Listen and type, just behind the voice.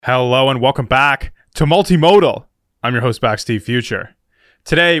Hello and welcome back to Multimodal. I'm your host, Steve Future.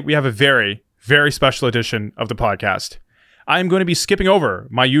 Today, we have a very, very special edition of the podcast. I'm going to be skipping over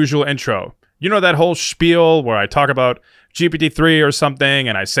my usual intro. You know that whole spiel where I talk about GPT-3 or something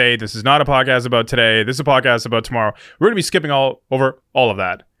and I say this is not a podcast about today, this is a podcast about tomorrow. We're going to be skipping over all of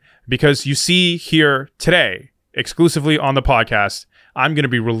that because you see here today, exclusively on the podcast, we're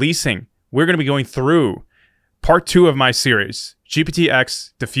going to be going through part 2 of my series,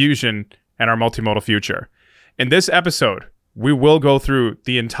 GPT-X, Diffusion, and our multimodal future. In this episode, we will go through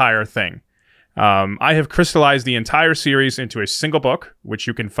the entire thing. I have crystallized the entire series into a single book, which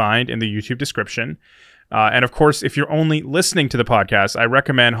you can find in the YouTube description. And of course, if you're only listening to the podcast, I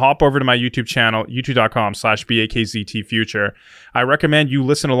recommend hop over to my YouTube channel, youtube.com/BAKZTfuture. I recommend you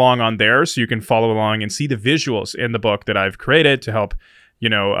listen along on there so you can follow along and see the visuals in the book that I've created to help,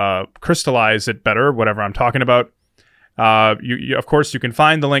 crystallize it better, whatever I'm talking about. Of course, you can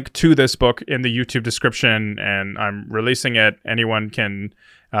find the link to this book in the YouTube description, and I'm releasing it. Anyone can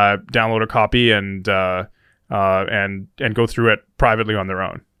download a copy and go through it privately on their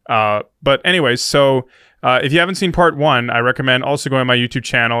own. But anyways, so if you haven't seen part 1, I recommend also going to my YouTube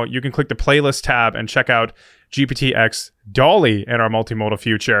channel. You can click the playlist tab and check out GPT-X DALL-E and our multimodal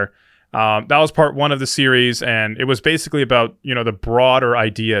future. That was part 1 of the series, and it was basically about, the broader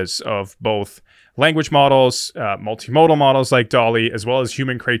ideas of both language models, multimodal models like DALL-E, as well as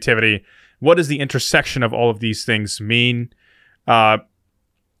human creativity. What does the intersection of all of these things mean?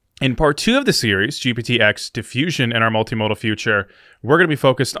 In part 2 of the series, GPT-X, Diffusion, and our multimodal future, we're going to be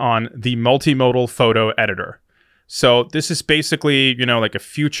focused on the multimodal photo editor. So this is basically, like a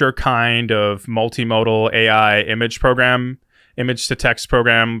future kind of multimodal AI image to text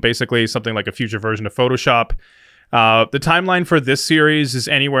program, basically something like a future version of Photoshop. The timeline for this series is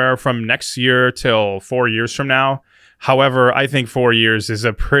anywhere from next year till 4 years from now. However, I think 4 years is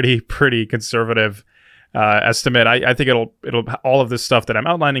a pretty conservative estimate. I think it'll all of this stuff that I'm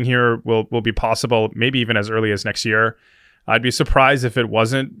outlining here will be possible, maybe even as early as next year. I'd be surprised if it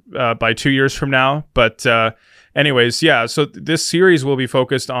wasn't by 2 years from now. But anyways, yeah. So this series will be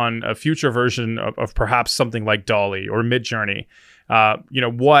focused on a future version of perhaps something like DALL-E or Midjourney.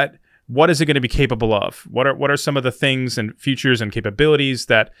 What is it going to be capable of? What are some of the things and features and capabilities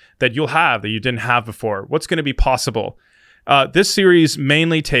that you'll have that you didn't have before? What's going to be possible? This series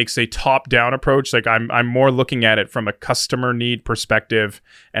mainly takes a top-down approach. Like I'm more looking at it from a customer need perspective,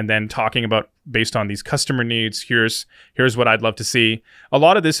 and then talking about based on these customer needs. Here's what I'd love to see. A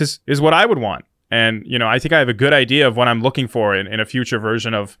lot of this is what I would want, and I think I have a good idea of what I'm looking for in a future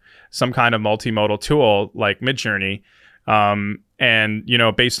version of some kind of multimodal tool like Midjourney. And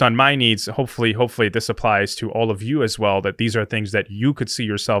based on my needs, hopefully this applies to all of you as well, that these are things that you could see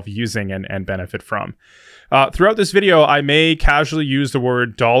yourself using and benefit from. Throughout this video, I may casually use the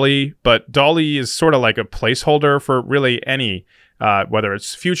word DALL-E, but DALL-E is sort of like a placeholder for really any, whether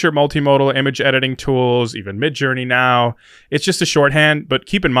it's future multimodal image editing tools, even Midjourney now. It's just a shorthand, but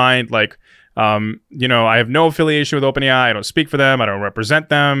keep in mind, I have no affiliation with OpenAI. I don't speak for them. I don't represent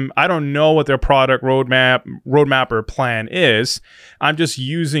them. I don't know what their product roadmap or plan is. I'm just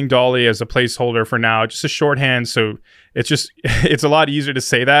using DALL-E as a placeholder for now, just a shorthand. So it's a lot easier to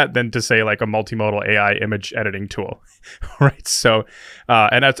say that than to say like a multimodal AI image editing tool, right? So,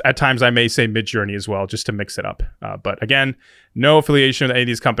 and at times I may say Midjourney as well, just to mix it up. But again, no affiliation with any of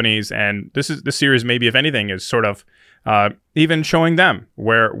these companies. And this series, maybe if anything, is sort of even showing them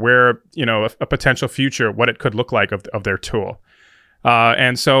where a potential future, what it could look like of their tool.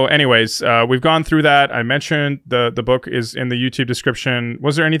 And so anyways, we've gone through that. I mentioned the book is in the YouTube description.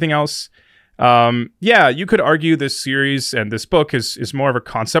 Was there anything else? Yeah, you could argue this series and this book is more of a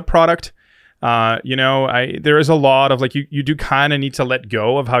concept product. There is a lot of you do kind of need to let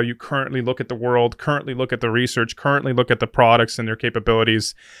go of how you currently look at the world, currently look at the research, currently look at the products and their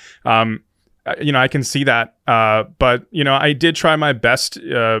capabilities. I can see that. But I did try my best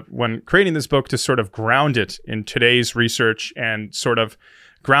when creating this book to sort of ground it in today's research and sort of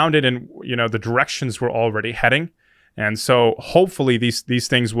ground it in, the directions we're already heading. And so hopefully these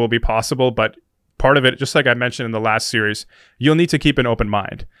things will be possible. But part of it, just like I mentioned in the last series, you'll need to keep an open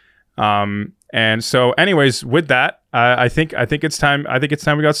mind. And so anyways, with that, I think it's time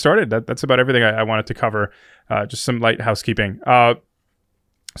we got started. That's about everything I wanted to cover. Just some light housekeeping.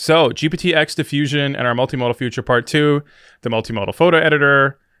 So GPT-X, Diffusion, and our multimodal future part 2, the multimodal photo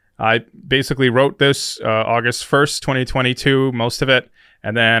editor. I basically wrote this August 1st, 2022, most of it.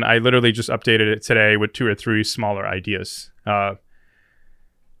 And then I literally just updated it today with 2 or 3 smaller ideas.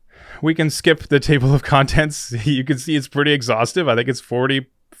 We can skip the table of contents. You can see it's pretty exhaustive. I think it's 40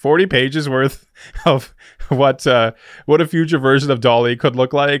 40 pages worth of what a future version of DALL-E could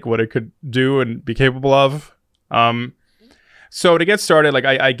look like, what it could do and be capable of. So to get started, like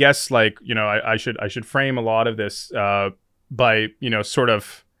I guess like, you know, I should frame a lot of this by, you know, sort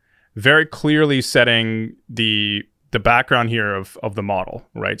of very clearly setting the background here of the model,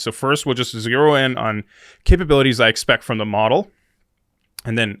 right? So first we'll just zero in on capabilities I expect from the model.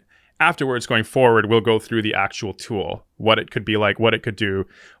 And then afterwards, going forward, we'll go through the actual tool, what it could be like, what it could do,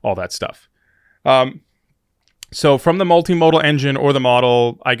 all that stuff. So from the multimodal engine or the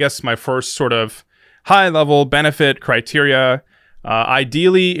model, I guess my first sort of high level benefit criteria,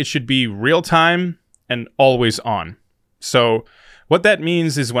 ideally it should be real time and always on. So what that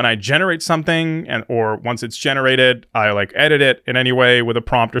means is when I generate something or once it's generated, I like edit it in any way with a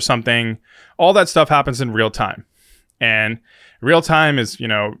prompt or something, all that stuff happens in real time. And real time is, you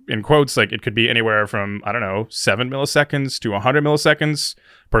know, in quotes, like it could be anywhere from, I don't know, 7 milliseconds to 100 milliseconds.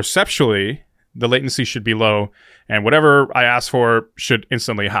 Perceptually, the latency should be low and whatever I ask for should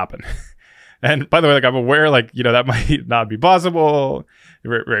instantly happen. And by the way, like I'm aware, like, you know, that might not be possible,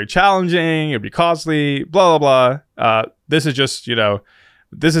 very, very challenging, it'd be costly, blah, blah, blah. This is just, you know,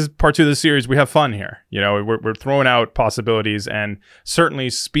 this is part 2 of the series. We have fun here. You know, we're throwing out possibilities, and certainly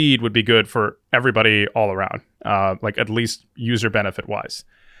speed would be good for everybody all around, like at least user benefit wise.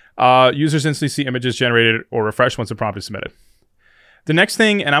 Users instantly see images generated or refreshed once a prompt is submitted. The next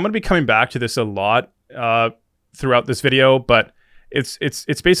thing, and I'm going to be coming back to this a lot throughout this video, but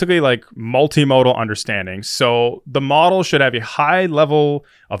it's basically like multimodal understanding. So the model should have a high level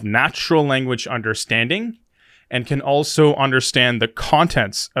of natural language understanding and can also understand the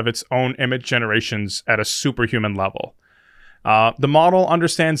contents of its own image generations at a superhuman level. The model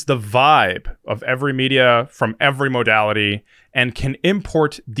understands the vibe of every media from every modality and can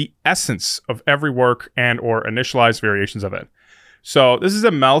import the essence of every work and or initialize variations of it. So this is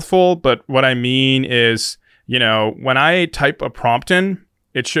a mouthful, but what I mean is, you know, when I type a prompt in,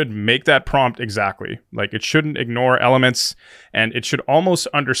 it should make that prompt exactly. Like it shouldn't ignore elements, and it should almost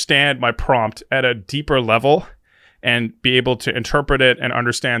understand my prompt at a deeper level and be able to interpret it and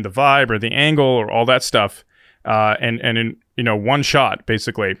understand the vibe or the angle or all that stuff. And in, you know, one shot,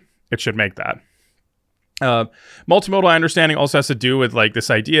 basically, it should make that. Multimodal understanding also has to do with like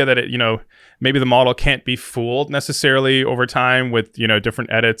this idea that it, you know, maybe the model can't be fooled necessarily over time with, you know,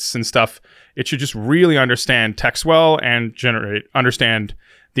 different edits and stuff. It should just really understand text well and understand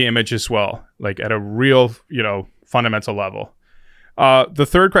the image as well, like at a real, you know, fundamental level. The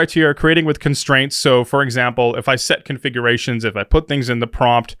third criteria, creating with constraints. So for example, if I set configurations, if I put things in the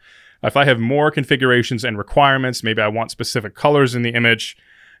prompt, if I have more configurations and requirements, maybe I want specific colors in the image,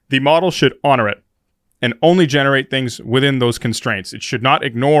 the model should honor it and only generate things within those constraints. It should not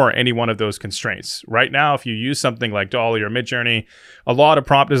ignore any one of those constraints. Right now, if you use something like DALL-E or Midjourney, a lot of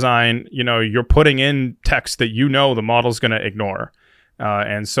prompt design, you know, you're putting in text that you know the model's going to ignore.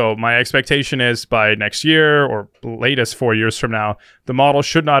 And so my expectation is by next year or latest 4 years from now, the model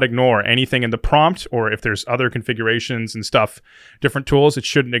should not ignore anything in the prompt, or if there's other configurations and stuff, different tools, it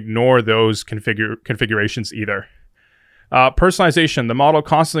shouldn't ignore those configurations either. Personalization. The model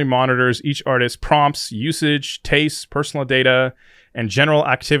constantly monitors each artist's prompts, usage, tastes, personal data, and general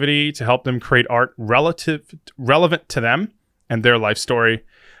activity to help them create art relevant to them and their life story.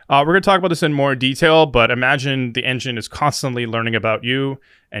 We're going to talk about this in more detail, but imagine the engine is constantly learning about you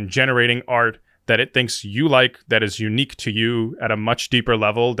and generating art that it thinks you like, that is unique to you at a much deeper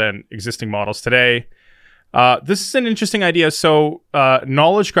level than existing models today. This is an interesting idea. So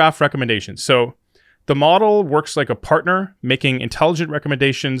knowledge graph recommendations. So the model works like a partner, making intelligent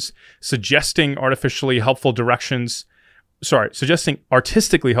recommendations, suggesting artistically helpful directions,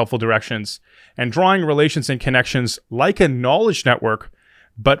 and drawing relations and connections like a knowledge network,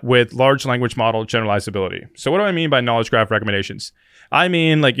 but with large language model generalizability. So what do I mean by knowledge graph recommendations? I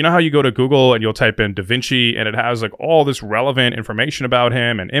mean, like, you know how you go to Google and you'll type in Da Vinci and it has like all this relevant information about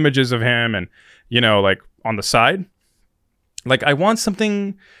him and images of him and, you know, like on the side? Like I want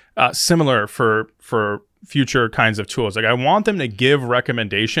something similar for future kinds of tools. Like I want them to give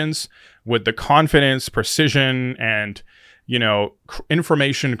recommendations with the confidence, precision, and, you know,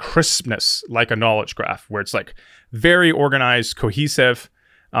 information crispness like a knowledge graph, where it's like very organized, cohesive,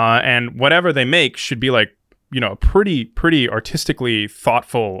 and whatever they make should be like, you know, a pretty artistically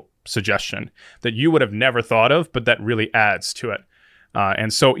thoughtful suggestion that you would have never thought of, but that really adds to it.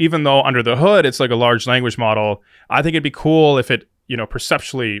 And so even though under the hood it's like a large language model, I think it'd be cool if it, you know,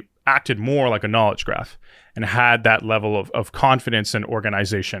 perceptually acted more like a knowledge graph and had that level of confidence and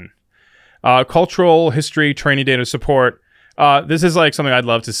organization. Cultural history, training data support. This is like something I'd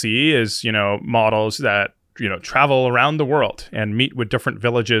love to see is, you know, models that, travel around the world and meet with different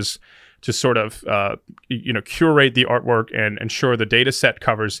villages to sort of, curate the artwork and ensure the data set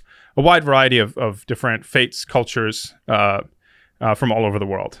covers a wide variety of different faiths, cultures from all over the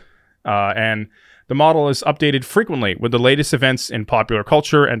world. And the model is updated frequently with the latest events in popular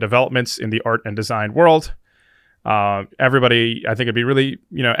culture and developments in the art and design world. Everybody, I think it'd be really,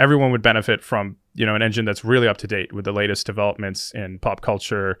 everyone would benefit from, an engine that's really up to date with the latest developments in pop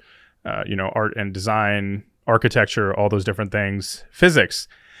culture, art and design, architecture, all those different things, physics.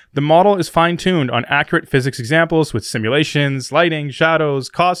 The model is fine-tuned on accurate physics examples with simulations, lighting, shadows,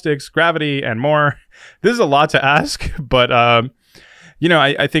 caustics, gravity, and more. This is a lot to ask, but,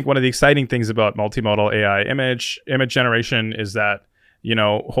 I think one of the exciting things about multimodal AI image generation is that,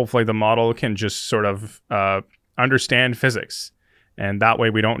 hopefully the model can just sort of understand physics. And that way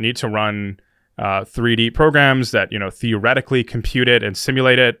we don't need to run 3D programs that, theoretically compute it and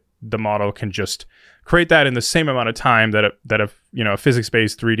simulate it. The model can just create that in the same amount of time that a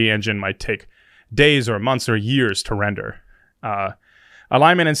physics-based 3D engine might take days or months or years to render.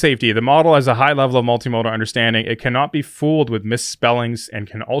 Alignment and safety. The model has a high level of multimodal understanding. It cannot be fooled with misspellings and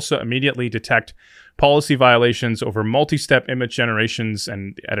can also immediately detect policy violations over multi-step image generations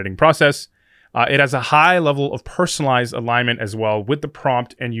and the editing process. It has a high level of personalized alignment as well with the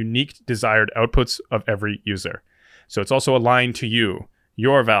prompt and unique desired outputs of every user. So it's also aligned to you,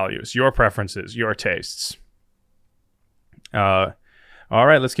 your values, your preferences, your tastes. All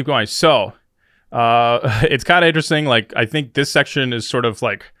right, let's keep going. So it's kind of interesting. Like, I think this section is sort of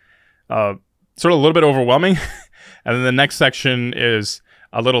like, a little bit overwhelming. And then the next section is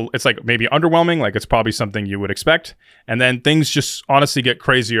it's like maybe underwhelming. Like, it's probably something you would expect. And then things just honestly get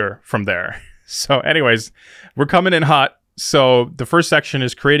crazier from there. So anyways, we're coming in hot. So the first section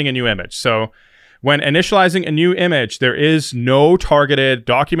is creating a new image. So when initializing a new image, there is no targeted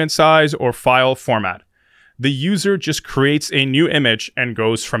document size or file format. The user just creates a new image and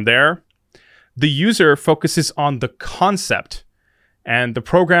goes from there. The user focuses on the concept, and the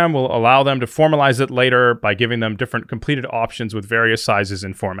program will allow them to formalize it later by giving them different completed options with various sizes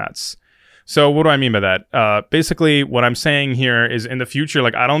and formats. So what do I mean by that? Basically, what I'm saying here is in the future,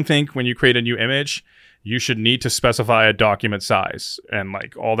 like, I don't think when you create a new image, you should need to specify a document size and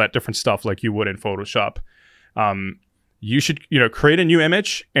like all that different stuff like you would in Photoshop. You should, create a new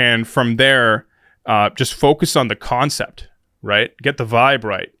image, and from there, just focus on the concept, right? Get the vibe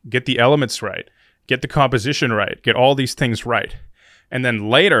right, get the elements right, get the composition right, get all these things right. And then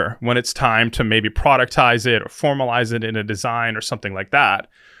later, when it's time to maybe productize it or formalize it in a design or something like that,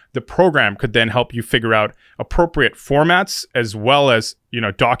 the program could then help you figure out appropriate formats as well as,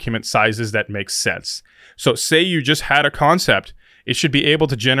 document sizes that make sense. So say you just had a concept, it should be able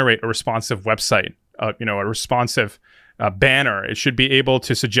to generate a responsive website, a responsive banner. It should be able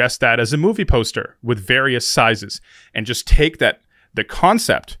to suggest that as a movie poster with various sizes and just take the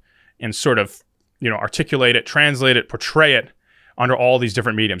concept and sort of, articulate it, translate it, portray it under all these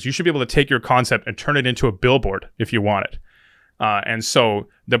different mediums. You should be able to take your concept and turn it into a billboard if you want it. And so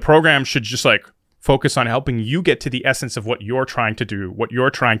the program should just like focus on helping you get to the essence of what you're trying to do, what you're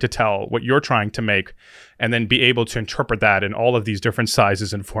trying to tell, what you're trying to make, and then be able to interpret that in all of these different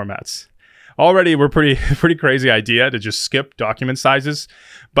sizes and formats. Already, we're pretty crazy idea to just skip document sizes,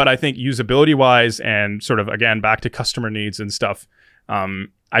 but I think usability wise and sort of, again, back to customer needs and stuff,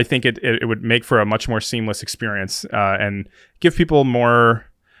 I think it would make for a much more seamless experience and give people more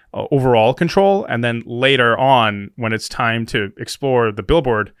overall control. And then later on, when it's time to explore the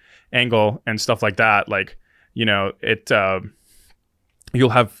billboard angle and stuff like that, like, you'll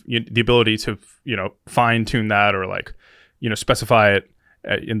have the ability to, fine tune that or like, specify it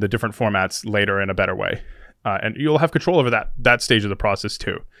in the different formats later in a better way. And you'll have control over that stage of the process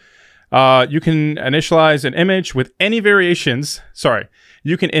too. You can initialize an image with any variations.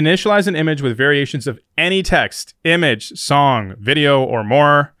 You can initialize an image with variations of any text, image, song, video, or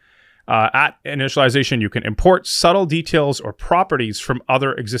more. At initialization, you can import subtle details or properties from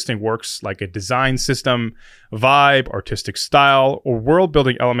other existing works like a design system, vibe, artistic style, or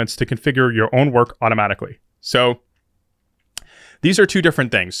world-building elements to configure your own work automatically. So these are two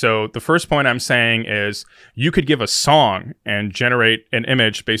different things. So the first point I'm saying is you could give a song and generate an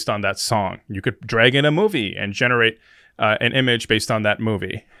image based on that song. You could drag in a movie and generate an image based on that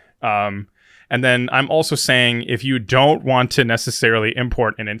movie. And then I'm also saying if you don't want to necessarily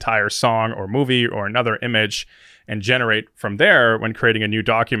import an entire song or movie or another image and generate from there when creating a new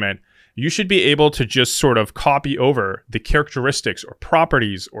document, you should be able to just sort of copy over the characteristics or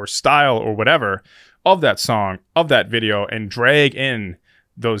properties or style or whatever of that song, of that video, and drag in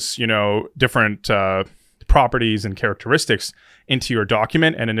those, different properties and characteristics into your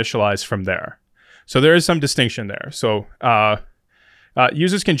document and initialize from there. So there is some distinction there. So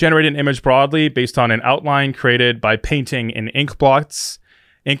users can generate an image broadly based on an outline created by painting in ink blots.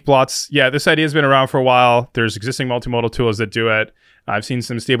 Ink blots, yeah, this idea has been around for a while. There's existing multimodal tools that do it. I've seen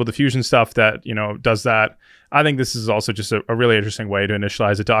some Stable Diffusion stuff that, does that. I think this is also just a really interesting way to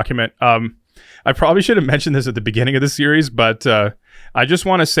initialize a document. I probably should have mentioned this at the beginning of the series, but I just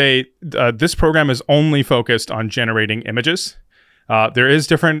want to say this program is only focused on generating images. There is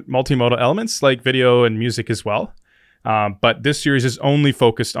different multimodal elements like video and music as well. But this series is only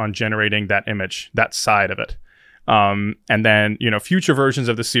focused on generating that image, that side of it. And then, future versions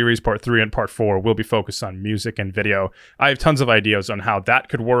of the series, part 3 and part 4, will be focused on music and video. I have tons of ideas on how that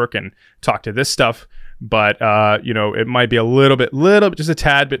could work and talk to this stuff. But, it might be a little bit, just a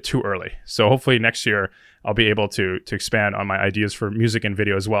tad bit too early. So hopefully next year I'll be able to expand on my ideas for music and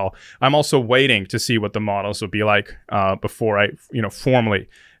video as well. I'm also waiting to see what the models will be like before I, formally,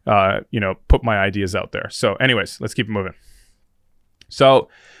 put my ideas out there. So anyways, let's keep moving. So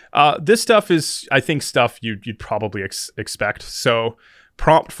this stuff is, I think, stuff you'd probably expect. So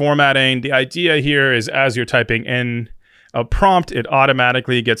prompt formatting, the idea here is as you're typing in a prompt, it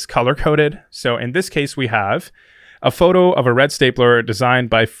automatically gets color coded. So in this case, we have a photo of a red stapler designed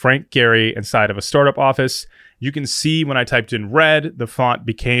by Frank Gehry inside of a startup office. You can see when I typed in red, the font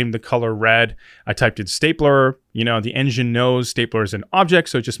became the color red. I typed in stapler, the engine knows stapler is an object,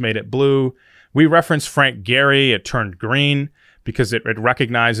 so it just made it blue. We referenced Frank Gehry, it turned green because it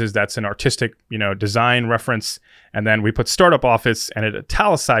recognizes that's an artistic, design reference. And then we put startup office and it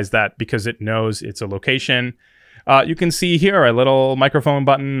italicized that because it knows it's a location. You can see here a little microphone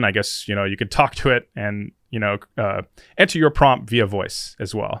button. I guess, you could talk to it and, enter your prompt via voice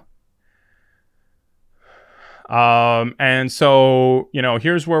as well. And so,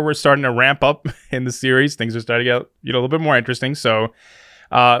 here's where we're starting to ramp up in the series. Things are starting to get, a little bit more interesting. So,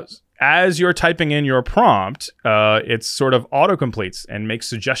 as you're typing in your prompt, it sort of auto-completes and makes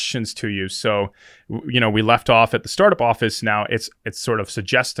suggestions to you. So, we left off at the startup office. Now it's sort of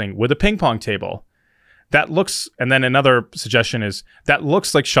suggesting with a ping pong table. That looks, and then another suggestion is, that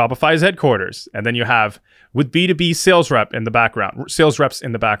looks like Shopify's headquarters. And then you have with B2B sales reps in the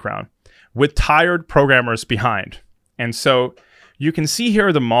background, with tired programmers behind. And so you can see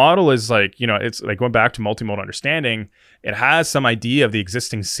here the model is like, it's like going back to multimodal understanding. It has some idea of the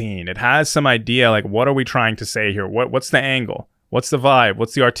existing scene. It has some idea like, what are we trying to say here? What's the angle? What's the vibe?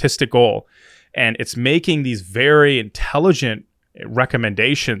 What's the artistic goal? And it's making these very intelligent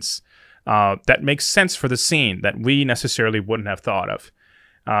recommendations that makes sense for the scene that we necessarily wouldn't have thought of.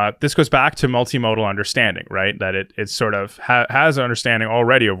 This goes back to multimodal understanding, right? That it sort of has an understanding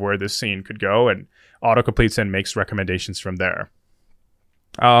already of where this scene could go and autocompletes and makes recommendations from there.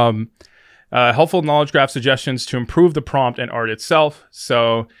 Helpful knowledge graph suggestions to improve the prompt and art itself.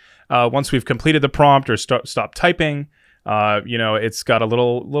 So once we've completed the prompt or stopped typing, it's got a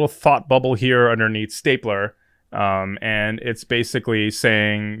little thought bubble here underneath stapler. And it's basically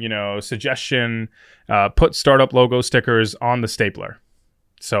saying, suggestion, put startup logo stickers on the stapler.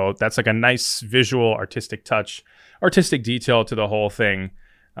 So that's like a nice visual, artistic touch, artistic detail to the whole thing.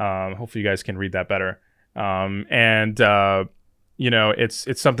 Hopefully you guys can read that better.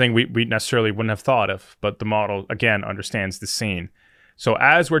 It's something we necessarily wouldn't have thought of, but the model, again, understands the scene. So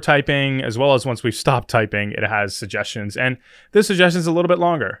as we're typing, as well as once we've stopped typing, it has suggestions. And this suggestion is a little bit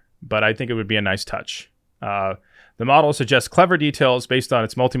longer, but I think it would be a nice touch. The model suggests clever details based on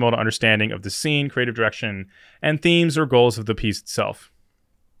its multimodal understanding of the scene, creative direction, and themes or goals of the piece itself.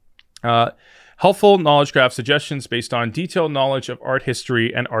 Helpful knowledge graph suggestions based on detailed knowledge of art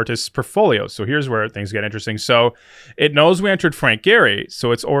history and artists' portfolios. So here's where things get interesting. So it knows we entered Frank Gehry,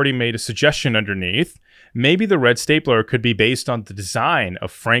 so it's already made a suggestion underneath. Maybe the red stapler could be based on the design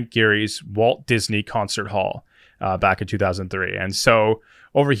of Frank Gehry's Walt Disney Concert Hall back in 2003. And so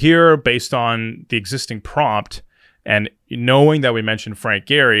over here, based on the existing prompt, and knowing that we mentioned Frank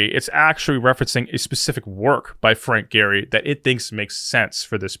Gehry, it's actually referencing a specific work by Frank Gehry that it thinks makes sense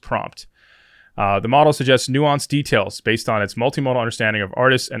for this prompt. The model suggests nuanced details based on its multimodal understanding of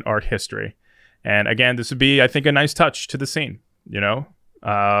artists and art history. And again, this would be, I think, a nice touch to the scene,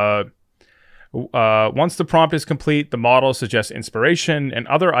 Once the prompt is complete, the model suggests inspiration and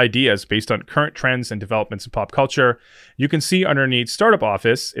other ideas based on current trends and developments in pop culture. You can see underneath Startup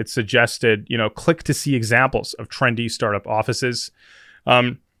Office, it suggested, click to see examples of trendy startup offices.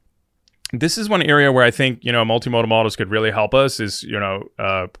 This is one area where I think, multimodal models could really help us is,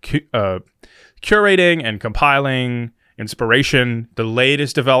 curating and compiling inspiration, the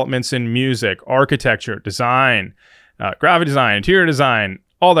latest developments in music, architecture, design, graphic design, interior design,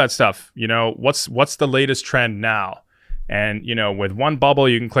 all that stuff. What's the latest trend now? And, with one bubble,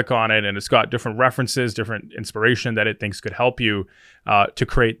 you can click on it and it's got different references, different inspiration that it thinks could help you to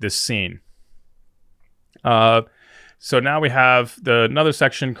create this scene. So now we have another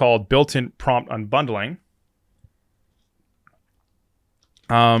section called built-in prompt unbundling.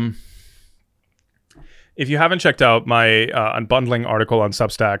 If you haven't checked out my unbundling article on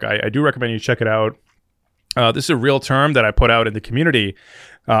Substack, I do recommend you check it out. This is a real term that I put out in the community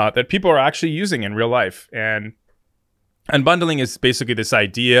that people are actually using in real life. And unbundling is basically this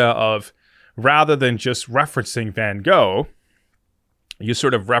idea of, rather than just referencing Van Gogh, you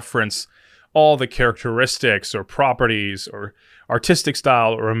sort of reference all the characteristics or properties or artistic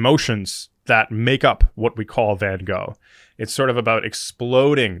style or emotions that make up what we call Van Gogh. It's sort of about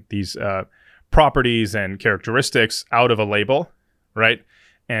exploding these properties and characteristics out of a label, right?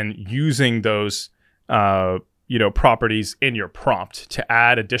 And using those, properties in your prompt to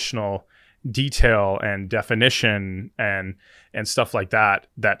add additional detail and definition and stuff like that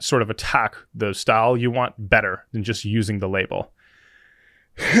sort of attack the style you want better than just using the label.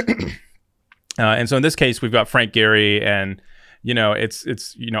 And so in this case, we've got Frank Gehry, and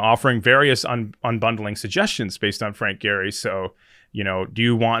it's offering various unbundling suggestions based on Frank Gehry. So, do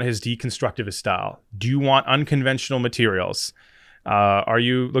you want his deconstructivist style? Do you want unconventional materials? Are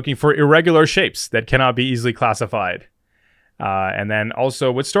you looking for irregular shapes that cannot be easily classified? And then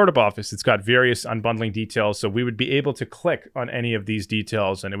also with Startup Office, it's got various unbundling details. So we would be able to click on any of these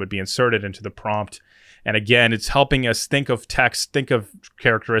details and it would be inserted into the prompt. And again, it's helping us think of text, think of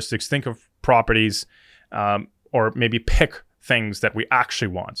characteristics, think of properties, or maybe pick things that we actually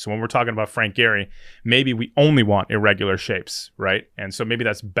want. So when we're talking about Frank Gehry, maybe we only want irregular shapes, right? And so maybe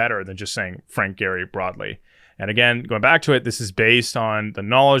that's better than just saying Frank Gehry broadly. And again, going back to it, this is based on the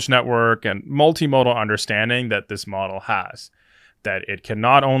knowledge network and multimodal understanding that this model has. That it can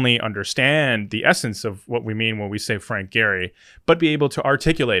not only understand the essence of what we mean when we say Frank Gehry, but be able to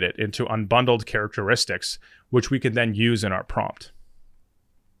articulate it into unbundled characteristics, which we can then use in our prompt.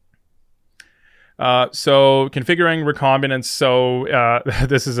 So configuring recombinants. So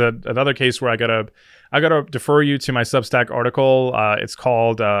this is another case where I gotta defer you to my Substack article. It's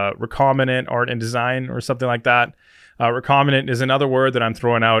called Recombinant Art and Design or something like that. Recombinant is another word that I'm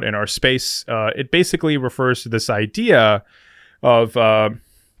throwing out in our space. It basically refers to this idea of, I've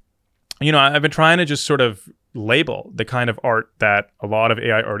been trying to just sort of label the kind of art that a lot of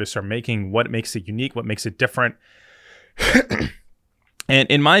AI artists are making, what makes it unique, what makes it different. And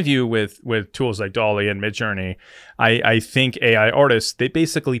in my view, with tools like DALL-E and Midjourney, I think AI artists, they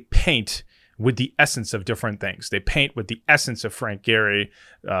basically paint with the essence of different things. They paint with the essence of Frank Gehry,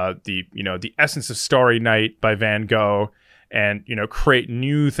 the essence of Starry Night by Van Gogh, and create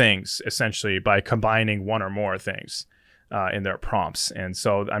new things essentially by combining one or more things in their prompts. And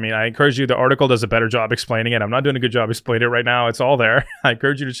so, I encourage you. The article does a better job explaining it. I'm not doing a good job explaining it right now. It's all there. I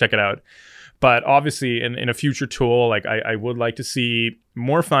encourage you to check it out. But obviously, in a future tool, I would like to see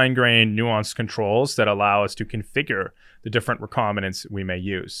more fine-grained, nuanced controls that allow us to configure the different recombinants we may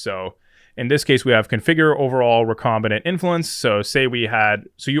use. So in this case, we have configure overall recombinant influence. So say we had,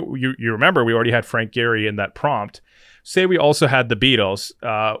 you remember we already had Frank Gehry in that prompt. Say we also had the Beatles.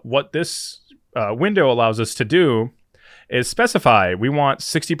 What this window allows us to do is specify we want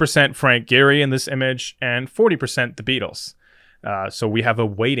 60% Frank Gehry in this image and 40% the Beatles. So we have a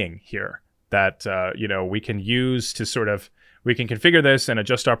weighting here that we can use to we can configure this and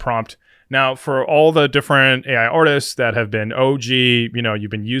adjust our prompt. Now, for all the different AI artists that have been OG, you've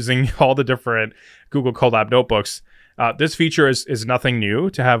been using all the different Google Colab notebooks, this feature is nothing new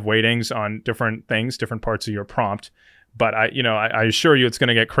to have weightings on different things, different parts of your prompt. But I assure you it's going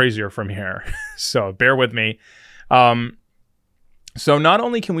to get crazier from here. So bear with me. So not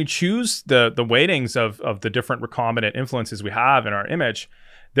only can we choose the weightings of the different recombinant influences we have in our image,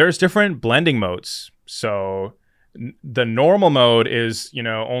 there's different blending modes. So the normal mode is,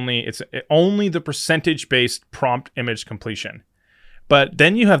 only the percentage-based prompt image completion. But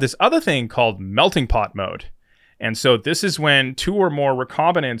then you have this other thing called melting pot mode. And so this is when two or more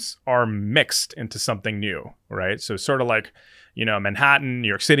recombinants are mixed into something new, right? So sort of like, Manhattan, New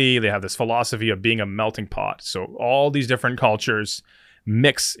York City, they have this philosophy of being a melting pot. So all these different cultures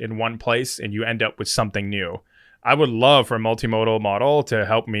mix in one place and you end up with something new. I would love for a multimodal model to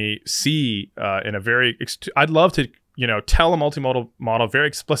help me see I'd love to, tell a multimodal model very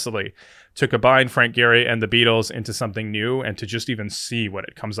explicitly to combine Frank Gehry and the Beatles into something new and to just even see what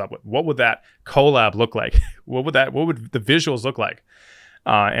it comes up with. What would that collab look like? What would the visuals look like?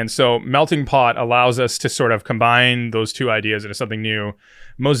 And so melting pot allows us to sort of combine those two ideas into something new.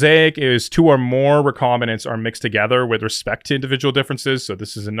 Mosaic is two or more recombinants are mixed together with respect to individual differences. So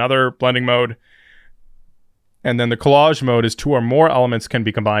this is another blending mode. And then the collage mode is 2 or more elements can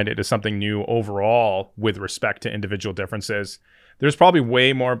be combined into something new overall with respect to individual differences. There's probably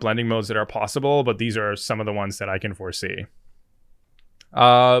way more blending modes that are possible, but these are some of the ones that I can foresee.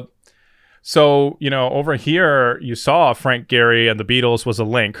 So, over here, you saw Frank Gehry and the Beatles was a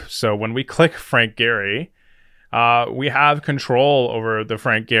link. So when we click Frank Gehry, we have control over the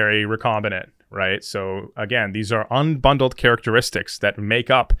Frank Gehry recombinant, right? So again, these are unbundled characteristics that make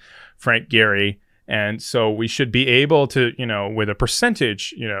up Frank Gehry. And so we should be able to, with a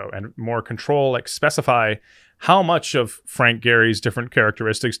percentage, and more control, like specify how much of Frank Gehry's different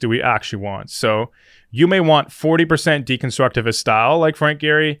characteristics do we actually want. So you may want 40% deconstructivist style like Frank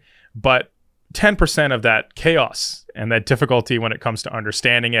Gehry, but 10% of that chaos and that difficulty when it comes to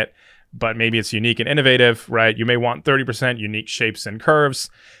understanding it, but maybe it's unique and innovative, right? You may want 30% unique shapes and curves.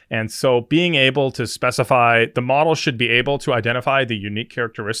 And so being able to specify, the model should be able to identify the unique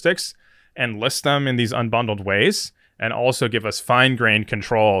characteristics and list them in these unbundled ways, and also give us fine-grained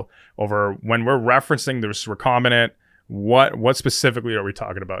control over when we're referencing this recombinant, what specifically are we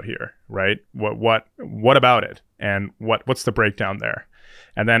talking about here, right? What about it, and what's the breakdown there?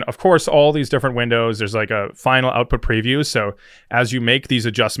 And then, of course, all these different windows, there's like a final output preview. So as you make these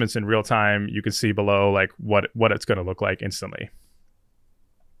adjustments in real time, you can see below like what it's going to look like instantly.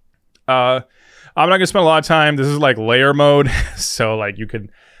 I'm not going to spend a lot of time. This is like layer mode. So like you could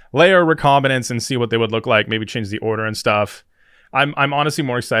layer recombinants and see what they would look like, maybe change the order and stuff. I'm honestly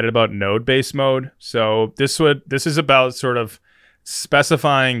more excited about node-based mode. So this is about sort of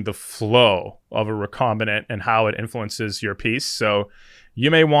specifying the flow of a recombinant and how it influences your piece. So you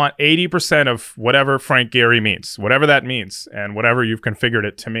may want 80% of whatever Frank Gehry means, whatever that means, and whatever you've configured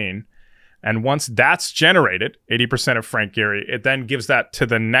it to mean. And once that's generated, 80% of Frank Gehry, it then gives that to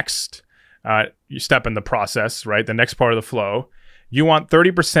the next step in the process, right? The next part of the flow. You want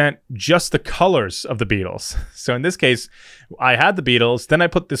 30% just the colors of the Beatles. So in this case, I had the Beatles, then I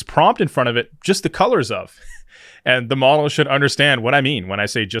put this prompt in front of it, just the colors of. And the model should understand what I mean when I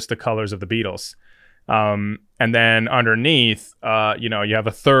say just the colors of the Beatles. And then underneath, you have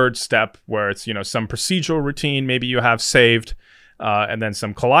a third step where it's, some procedural routine maybe you have saved, and then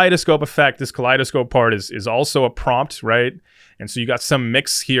some kaleidoscope effect. This kaleidoscope part is also a prompt, right? And so you got some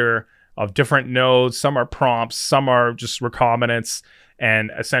mix here of different nodes. Some are prompts, some are just recombinants. And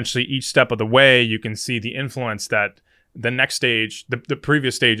essentially each step of the way, you can see the influence that the next stage, the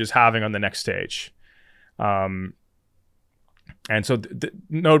previous stage is having on the next stage. And so the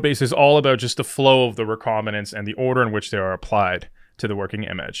node base is all about just the flow of the recombinants and the order in which they are applied to the working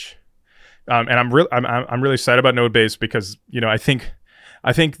image. And I'm really excited about node base because, I think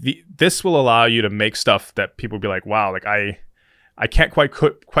this will allow you to make stuff that people will be like, wow, like I can't quite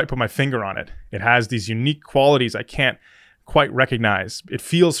put my finger on it. It has these unique qualities I can't quite recognize. It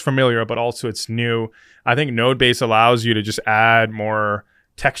feels familiar, but also it's new. I think Nodebase allows you to just add more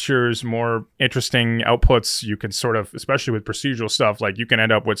textures, more interesting outputs. You can sort of, especially with procedural stuff, like you can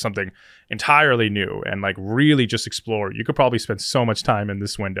end up with something entirely new and like really just explore. You could probably spend so much time in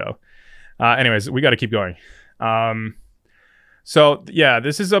this window. Anyways, we got to keep going. So yeah,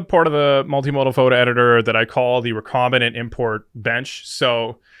 this is a part of the multimodal photo editor that I call the recombinant import bench.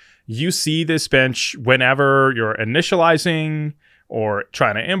 So you see this bench whenever you're initializing or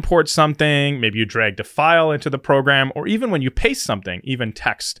trying to import something. Maybe you dragged a file into the program, or even when you paste something, even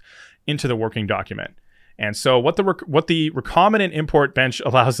text, into the working document. And so what the recombinant import bench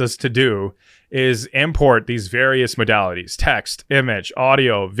allows us to do is import these various modalities: text, image,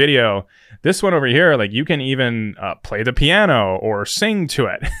 audio, video. This one over here, like you can even play the piano or sing to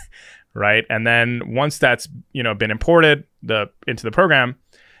it, right? And then once that's been imported into the program,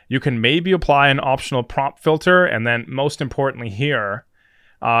 you can maybe apply an optional prompt filter, and then most importantly here,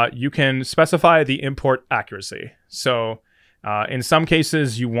 you can specify the import accuracy. So in some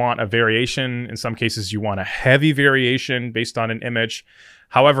cases, you want a variation. In some cases, you want a heavy variation based on an image.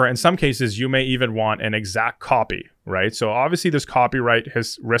 However, in some cases, you may even want an exact copy, right? So obviously, there's copyright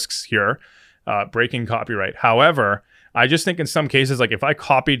risks here, breaking copyright. However, I just think in some cases, like if I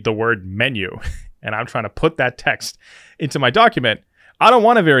copied the word menu and I'm trying to put that text into my document, I don't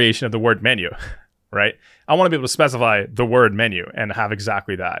want a variation of the word menu, right? I want to be able to specify the word menu and have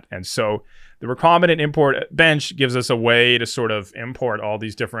exactly that. And so the recombinant import bench gives us a way to sort of import all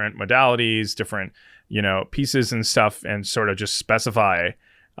these different modalities, different, pieces and stuff, and sort of just specify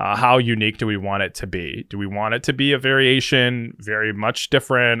how unique do we want it to be? Do we want it to be a variation, very much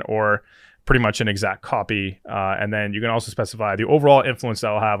different, or pretty much an exact copy? And then you can also specify the overall influence that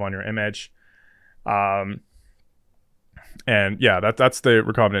will have on your image. And yeah, that's the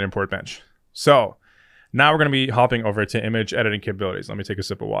recombinant import bench. So now we're going to be hopping over to image editing capabilities. Let me take a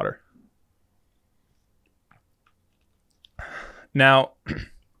sip of water. Now,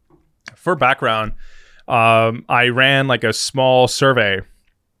 for background, I ran like a small survey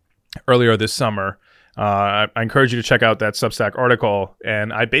earlier this summer. I encourage you to check out that Substack article,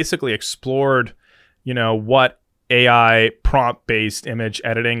 and I basically explored, what AI prompt-based image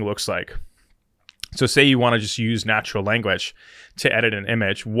editing looks like. So say you want to just use natural language to edit an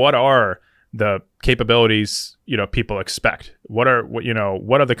image. What are the capabilities, people expect? What are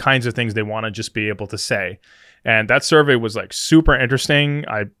the kinds of things they want to just be able to say? And that survey was like super interesting.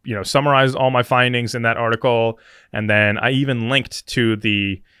 I, summarized all my findings in that article. And then I even linked to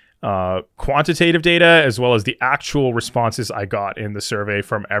the quantitative data as well as the actual responses I got in the survey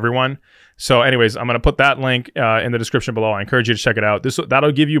from everyone. So anyways, I'm going to put that link in the description below. I encourage you to check it out.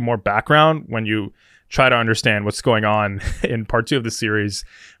 That'll give you more background when you try to understand what's going on in part 2 of the series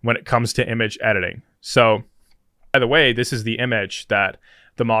when it comes to image editing. So by the way, this is the image that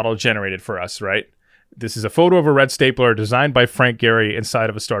the model generated for us, right? This is a photo of a red stapler designed by Frank Gehry inside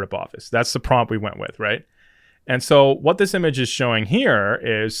of a startup office. That's the prompt we went with, right? And so what this image is showing here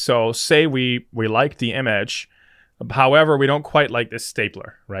is, so say we like the image, however, we don't quite like this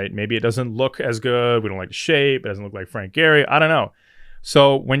stapler, right? Maybe it doesn't look as good. We don't like the shape. It doesn't look like Frank Gehry. I don't know.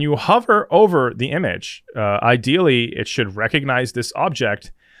 So when you hover over the image, ideally, it should recognize this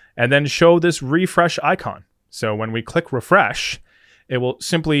object and then show this refresh icon. So when we click refresh, it will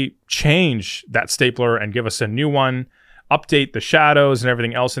simply change that stapler and give us a new one, update the shadows and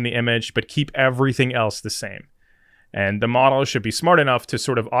everything else in the image, but keep everything else the same. And the model should be smart enough to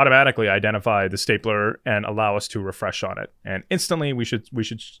sort of automatically identify the stapler and allow us to refresh on it. And instantly we should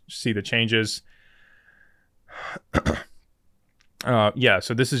see the changes.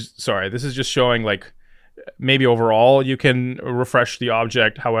 So this is just showing like maybe overall you can refresh the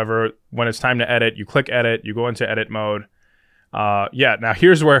object. However, when it's time to edit, you click edit, you go into edit mode. Now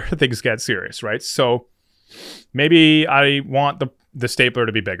here's where things get serious, right? So maybe I want the stapler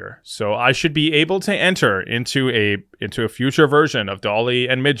to be bigger. So I should be able to enter into a future version of DALL-E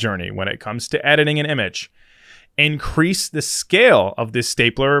and Midjourney when it comes to editing an image. Increase the scale of this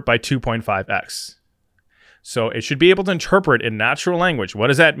stapler by 2.5x. So it should be able to interpret in natural language. What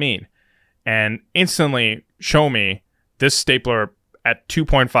does that mean? And instantly show me this stapler at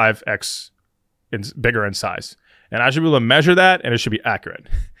 2.5x bigger in size. And I should be able to measure that, and it should be accurate.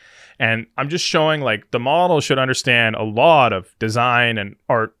 And I'm just showing like the model should understand a lot of design and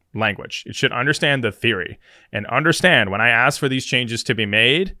art language. It should understand the theory and understand when I ask for these changes to be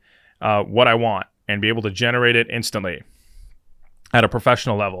made, what I want, and be able to generate it instantly at a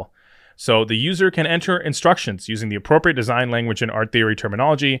professional level. So the user can enter instructions using the appropriate design language and art theory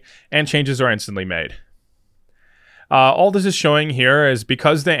terminology, and changes are instantly made. All this is showing here is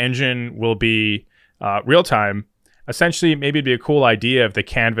because the engine will be real-time. Essentially, maybe it'd be a cool idea if the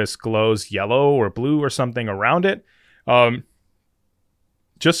canvas glows yellow or blue or something around it,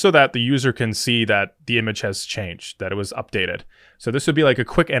 just so that the user can see that the image has changed, that it was updated. So this would be like a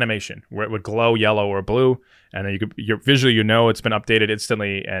quick animation where it would glow yellow or blue, and then visually it's been updated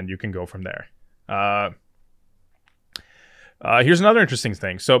instantly, and you can go from there. Here's another interesting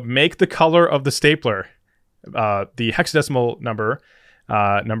thing. So make the color of the stapler, the hexadecimal number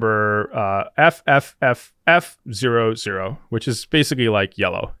FFFF00, which is basically like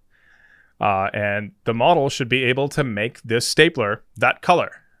yellow. And the model should be able to make this stapler that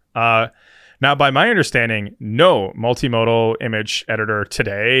color. Now, by my understanding, no multimodal image editor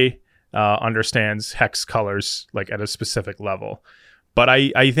today understands hex colors like at a specific level. But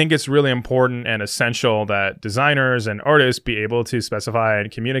I think it's really important and essential that designers and artists be able to specify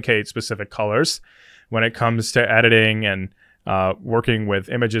and communicate specific colors when it comes to editing and working with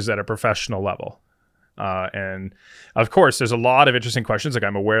images at a professional level. And of course, there's a lot of interesting questions. Like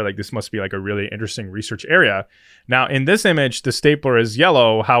I'm aware, like this must be like a really interesting research area. Now in this image, the stapler is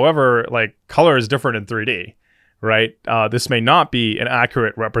yellow. However, like color is different in 3D, right? This may not be an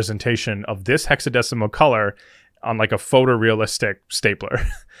accurate representation of this hexadecimal color on like a photorealistic stapler.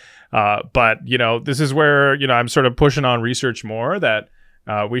 But this is where, I'm sort of pushing on research more that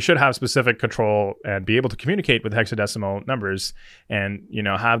we should have specific control and be able to communicate with hexadecimal numbers and,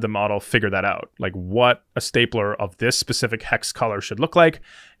 have the model figure that out, like what a stapler of this specific hex color should look like.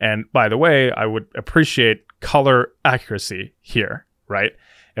 And by the way, I would appreciate color accuracy here, right?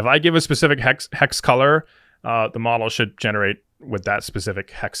 If I give a specific hex color, the model should generate with that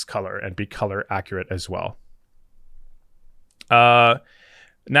specific hex color and be color accurate as well.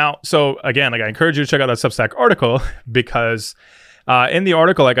 Now, so again, like I encourage you to check out that Substack article because in the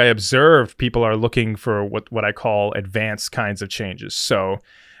article, like I observed, people are looking for what I call advanced kinds of changes. So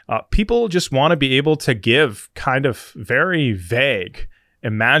people just want to be able to give kind of very vague,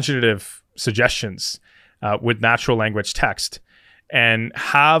 imaginative suggestions with natural language text. and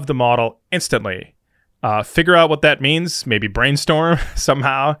have the model instantly figure out what that means, maybe brainstorm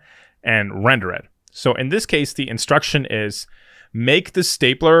somehow, and render it. So in this case, the instruction is make the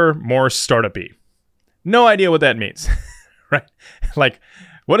stapler more startup-y. No idea what that means, right? Like,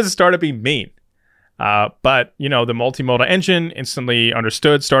 what does startup-y mean? But, the multimodal engine instantly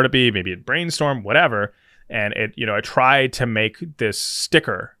understood startup-y, maybe it brainstormed, whatever. And it tried to make this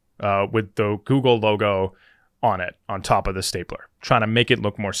sticker with the Google logo on it, on top of the stapler, trying to make it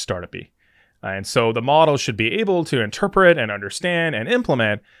look more startup-y. And so the model should be able to interpret and understand and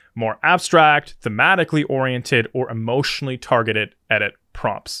implement more abstract, thematically oriented, or emotionally targeted edit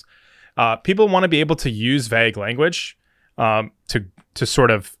prompts. People want to be able to use vague language to sort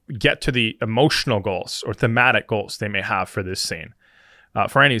of get to the emotional goals or thematic goals they may have for this scene,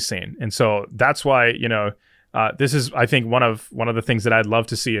 for any scene. And so that's why, this is, I think, one of the things that I'd love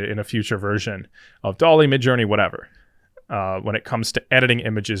to see in a future version of DALL-E, Midjourney, whatever, when it comes to editing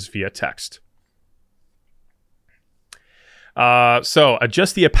images via text. So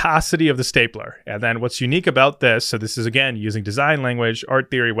adjust the opacity of the stapler. And then what's unique about this, so this is, again, using design language, art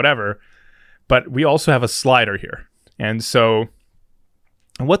theory, whatever, but we also have a slider here. And so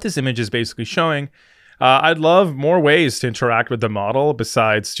what this image is basically showing, I'd love more ways to interact with the model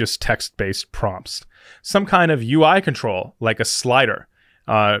besides just text-based prompts. Some kind of UI control, like a slider,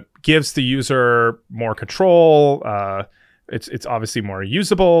 gives the user more control. It's obviously more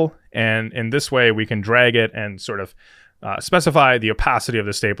usable. And in this way, we can drag it and sort of specify the opacity of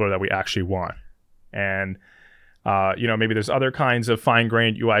the stapler that we actually want. And, maybe there's other kinds of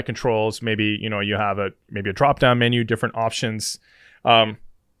fine-grained UI controls. Maybe, you have a drop-down menu, different options.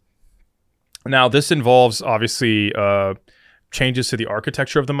 Now, this involves, obviously, changes to the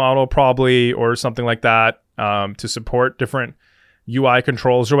architecture of the model, probably, or something like that, to support different UI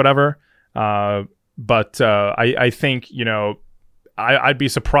controls or whatever. But I think, I'd be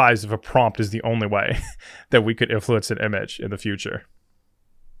surprised if a prompt is the only way that we could influence an image in the future.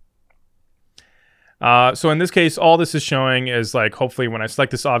 So in this case, all this is showing is like, hopefully when I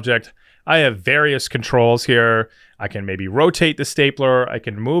select this object, I have various controls here. I can maybe rotate the stapler. I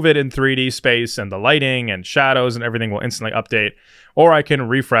can move it in 3D space, and the lighting and shadows and everything will instantly update. Or I can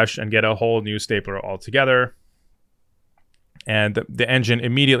refresh and get a whole new stapler altogether. And the engine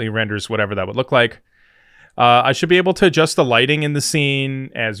immediately renders whatever that would look like. I should be able to adjust the lighting in the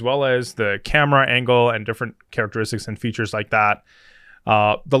scene, as well as the camera angle and different characteristics and features like that.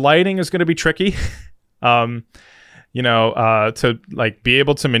 The lighting is going to be tricky. To like be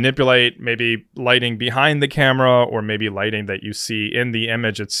able to manipulate maybe lighting behind the camera, or maybe lighting that you see in the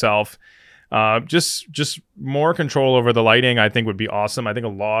image itself. Just more control over the lighting, I think, would be awesome. I think a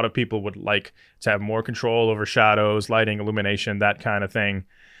lot of people would like to have more control over shadows, lighting, illumination, that kind of thing.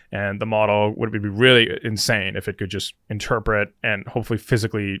 And the model would be really insane if it could just interpret and hopefully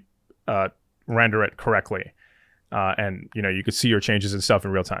physically render it correctly. And, you could see your changes and stuff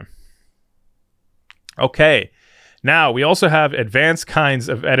in real time. Okay. Now, we also have advanced kinds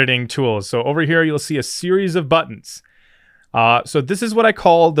of editing tools. So over here, you'll see a series of buttons. So this is what I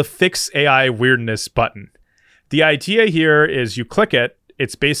call the Fix AI Weirdness button. The idea here is you click it.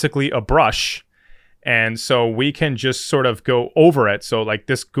 It's basically a brush. And so we can just sort of go over it. So like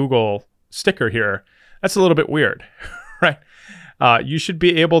this Google sticker here, that's a little bit weird, right? You should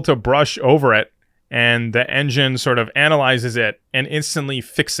be able to brush over it, and the engine sort of analyzes it and instantly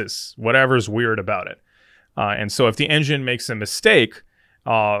fixes whatever's weird about it. And so if the engine makes a mistake,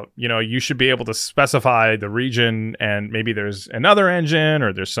 you should be able to specify the region, and maybe there's another engine,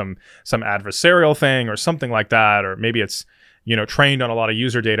 or there's some adversarial thing or something like that, or maybe it's, trained on a lot of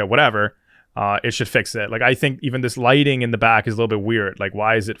user data, whatever. It should fix it. Like, I think even this lighting in the back is a little bit weird. Like,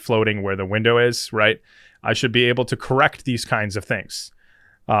 why is it floating where the window is, right? I should be able to correct these kinds of things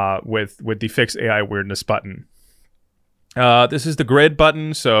with the Fix AI Weirdness button. This is the grid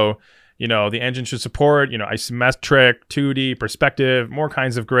button. So, the engine should support, isometric, 2D, perspective, more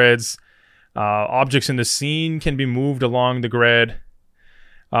kinds of grids. Objects in the scene can be moved along the grid.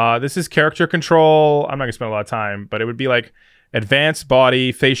 This is character control. I'm not going to spend a lot of time, but it would be like advanced body,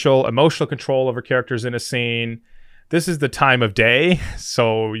 facial, emotional control over characters in a scene. This is the time of day.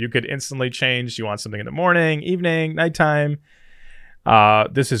 So you could instantly change. You want something in the morning, evening, nighttime.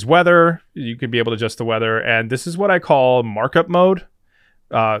 This is weather. You could be able to adjust the weather. And this is what I call markup mode.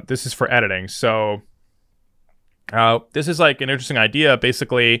 This is for editing. So this is like an interesting idea.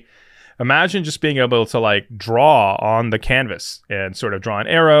 Basically, imagine just being able to like draw on the canvas and sort of draw an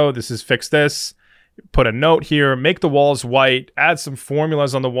arrow. This is fix this. Put a note here, make the walls white, add some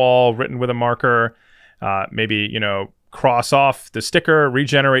formulas on the wall written with a marker, maybe, cross off the sticker,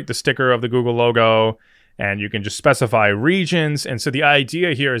 regenerate the sticker of the Google logo, and you can just specify regions. And so the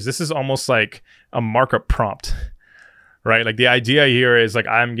idea here is this is almost like a markup prompt, right? Like the idea here is like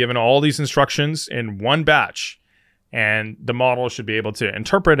I'm given all these instructions in one batch, and the model should be able to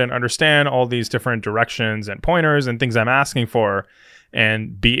interpret and understand all these different directions and pointers and things I'm asking for,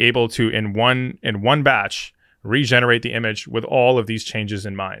 and be able to in one batch regenerate the image with all of these changes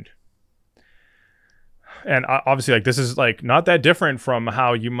in mind. And obviously, like this is like not that different from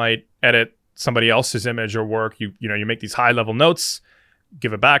how you might edit somebody else's image or work. You make these high level notes,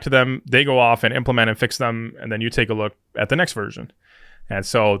 give it back to them, they go off and implement and fix them, and then you take a look at the next version. And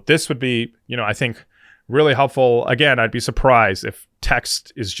so this would be, I think really helpful. Again, I'd be surprised if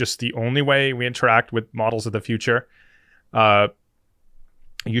text is just the only way we interact with models of the future.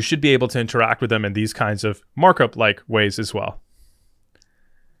 You should be able to interact with them in these kinds of markup-like ways as well.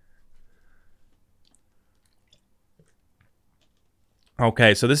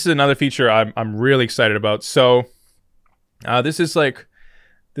 Okay, so this is another feature I'm really excited about. So this is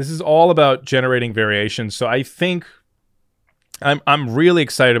all about generating variations. So I think I'm really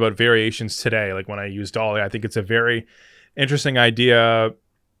excited about variations today. Like when I use DALL-E, I think it's a very interesting idea.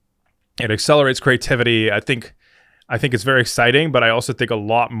 It accelerates creativity. I think it's very exciting, but I also think a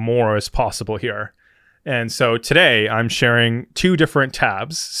lot more is possible here. And so today I'm sharing two different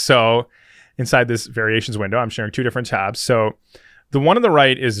tabs. So inside this variations window, I'm sharing two different tabs. So the one on the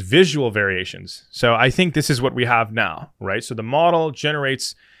right is visual variations. So I think this is what we have now, right? So the model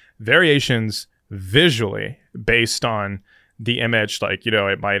generates variations visually based on the image. Like,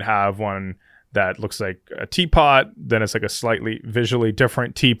 it might have one that looks like a teapot, then it's like a slightly visually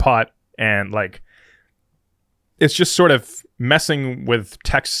different teapot, and like it's just sort of messing with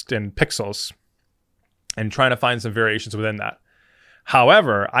text and pixels and trying to find some variations within that.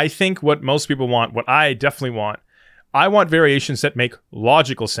 However, I think what most people want, what I definitely want, I want variations that make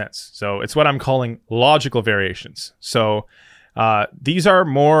logical sense. So it's what I'm calling logical variations. So these are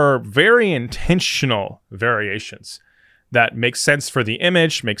more very intentional variations that make sense for the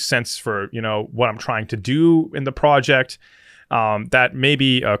image, make sense for, what I'm trying to do in the project, that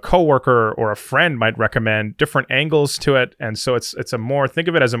maybe a coworker or a friend might recommend different angles to it. And so it's a more, think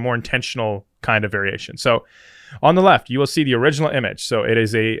of it as a more intentional kind of variation. So on the left, you will see the original image. So it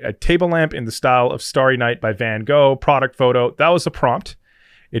is a table lamp in the style of Starry Night by Van Gogh, product photo. That was a prompt.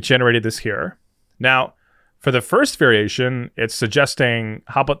 It generated this here. Now, for the first variation, it's suggesting,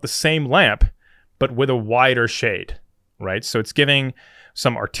 how about the same lamp, but with a wider shade, right? So it's giving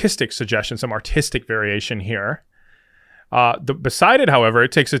some artistic suggestion, some artistic variation here. Beside it, however,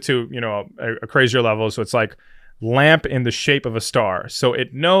 it takes it to, a crazier level. So it's like lamp in the shape of a star. So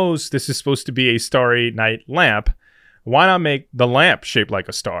it knows this is supposed to be a Starry Night lamp. Why not make the lamp shaped like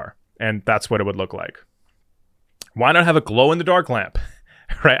a star? And that's what it would look like. Why not have a glow in the dark lamp?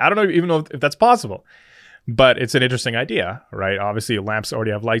 Right? I don't even know if that's possible, but it's an interesting idea, right? Obviously lamps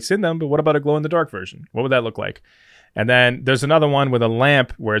already have lights in them, but what about a glow in the dark version? What would that look like? And then there's another one with a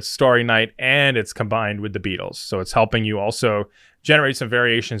lamp where it's Starry Night and it's combined with the Beatles. So it's helping you also generate some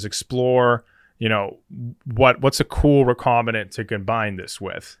variations, explore, what's a cool recombinant to combine this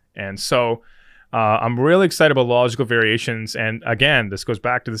with. And so I'm really excited about logical variations. And again, this goes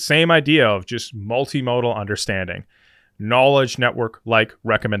back to the same idea of just multimodal understanding. Knowledge network-like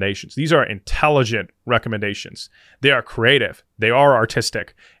recommendations. These are intelligent recommendations. They are creative, they are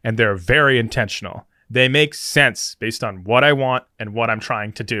artistic, and they're very intentional. They make sense based on what I want and what I'm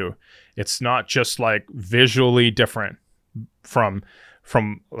trying to do. It's not just like visually different from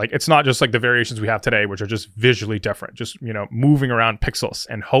like, it's not just like the variations we have today, which are just visually different, just, moving around pixels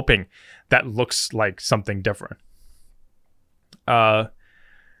and hoping that looks like something different.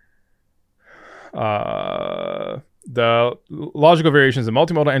 The logical variations, the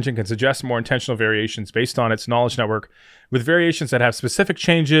multimodal engine can suggest more intentional variations based on its knowledge network. With variations that have specific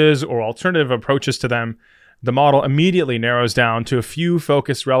changes or alternative approaches to them, the model immediately narrows down to a few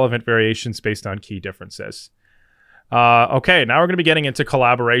focused relevant variations based on key differences. Okay, now we're going to be getting into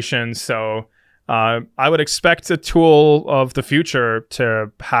collaboration. So I would expect a tool of the future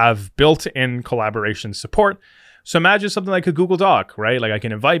to have built-in collaboration support. So imagine something like a Google Doc, right? Like I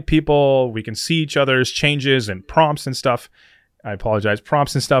can invite people, we can see each other's changes and prompts and stuff.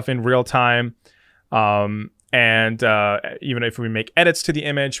 Prompts and stuff in real time. And even if we make edits to the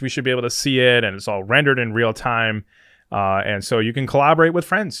image, we should be able to see it, and it's all rendered in real time. And so you can collaborate with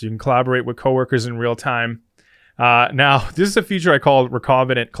friends. You can collaborate with coworkers in real time. Now, this is a feature I call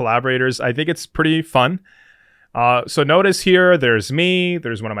recombinant collaborators. I think it's pretty fun. So notice here, there's me,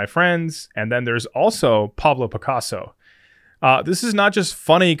 there's one of my friends, and then there's also Pablo Picasso. This is not just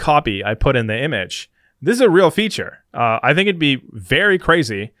funny copy I put in the image. This is a real feature. I think it'd be very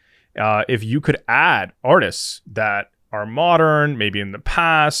crazy if you could add artists that are modern, maybe in the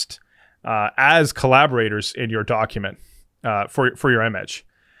past, as collaborators in your document for your image,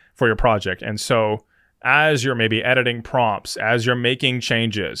 for your project. And so as you're maybe editing prompts, as you're making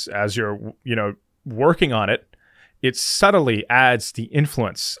changes, as you're, working on it, it subtly adds the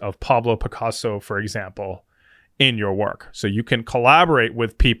influence of Pablo Picasso, for example, in your work. So you can collaborate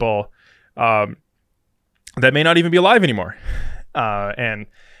with people that may not even be alive anymore. And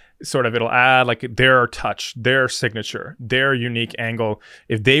sort of it'll add like their touch, their signature, their unique angle.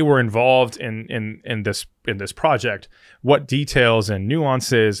 If they were involved in this project, what details and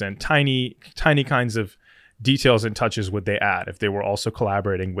nuances and tiny kinds of details and touches would they add if they were also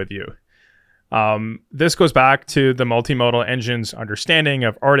collaborating with you? This goes back to the multimodal engine's understanding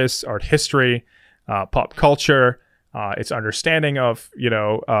of artists, art history, pop culture, its understanding of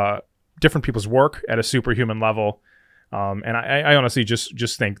different people's work at a superhuman level. And I honestly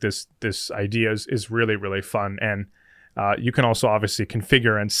just think this idea is really, really fun. And you can also obviously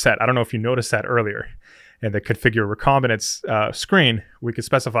configure and set. I don't know if you noticed that earlier in the configure recombinants screen. We could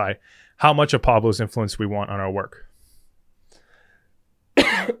specify how much of Pablo's influence we want on our work.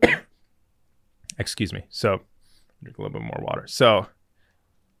 Excuse me. So drink a little bit more water. So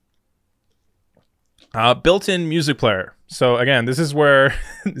built-in music player. So again, this is where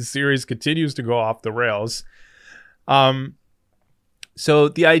the series continues to go off the rails. So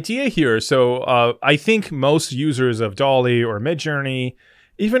the idea here, I think most users of DALL-E or Midjourney,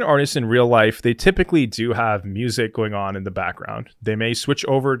 even artists in real life, they typically do have music going on in the background. They may switch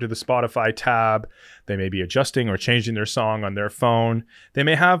over to the Spotify tab. They may be adjusting or changing their song on their phone. They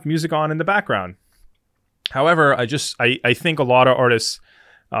may have music on in the background. However, I think a lot of artists,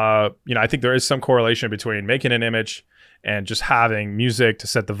 I think there is some correlation between making an image and just having music to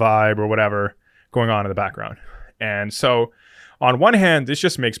set the vibe or whatever going on in the background. And so on one hand, this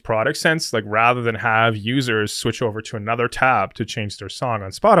just makes product sense. Like rather than have users switch over to another tab to change their song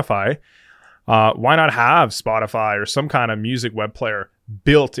on Spotify, why not have Spotify or some kind of music web player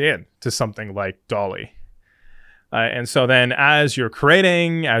built in to something like DALL-E? And so then as you're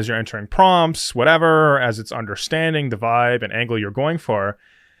creating, as you're entering prompts, whatever, as it's understanding the vibe and angle you're going for,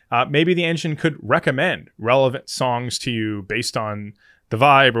 maybe the engine could recommend relevant songs to you based on the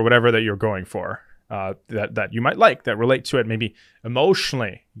vibe or whatever that you're going for. That you might like, that relate to it, maybe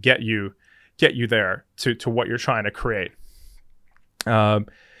emotionally get you there to what you're trying to create.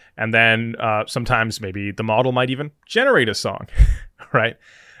 And then sometimes maybe the model might even generate a song, right?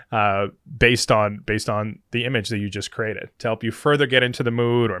 Based on the image that you just created to help you further get into the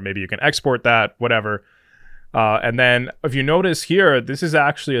mood, or maybe you can export that, whatever. And then if you notice here, this is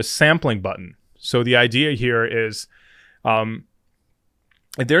actually a sampling button. So the idea here is,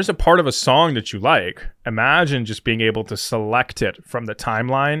 if there's a part of a song that you like, imagine just being able to select it from the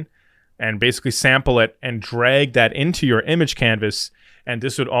timeline and basically sample it and drag that into your image canvas. And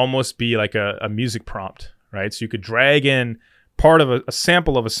this would almost be like a music prompt, right? So you could drag in part of a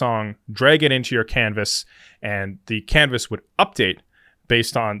sample of a song, drag it into your canvas, and the canvas would update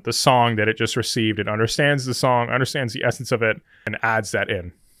based on the song that it just received. It understands the song, understands the essence of it, and adds that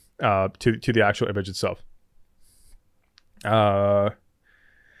in to the actual image itself.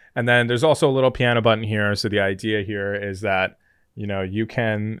 And then there's also a little piano button here. So the idea here is that, you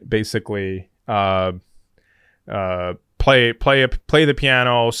can basically play the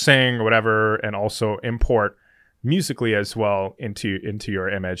piano, sing, or whatever, and also import musically as well into your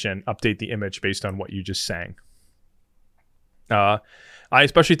image and update the image based on what you just sang. I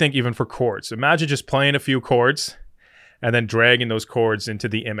especially think even for chords. Imagine just playing a few chords and then dragging those chords into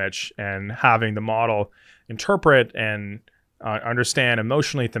the image and having the model interpret and understand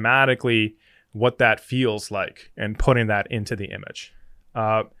emotionally, thematically what that feels like and putting that into the image.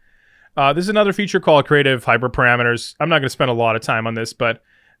 This is another feature called Creative Hyperparameters. I'm not going to spend a lot of time on this, but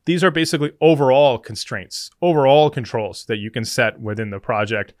these are basically overall constraints, overall controls that you can set within the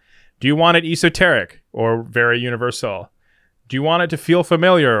project. Do you want it esoteric or very universal? Do you want it to feel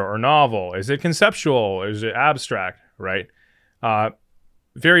familiar or novel? Is it conceptual? Is it abstract, right?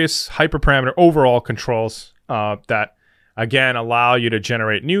 Various hyperparameter overall controls that again allow you to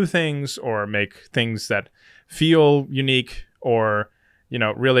generate new things or make things that feel unique or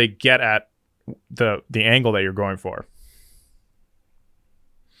really get at the angle that you're going for.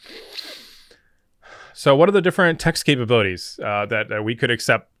 So what are the different text capabilities that we could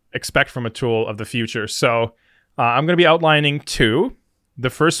expect from a tool of the future? So I'm going to be outlining two. The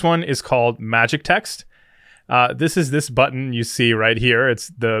first one is called Magic Text. This is this button you see right here. It's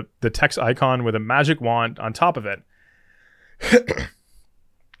the text icon with a magic wand on top of it.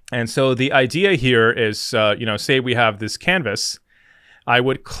 And so the idea here is, say we have this canvas, I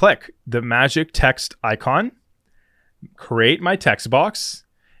would click the magic text icon, create my text box,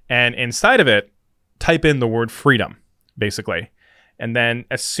 and inside of it, type in the word freedom, basically. And then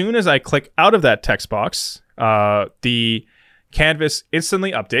as soon as I click out of that text box, the canvas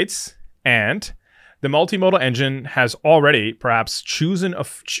instantly updates, and the multimodal engine has already perhaps chosen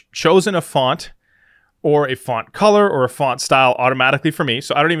a font or a font color or a font style automatically for me.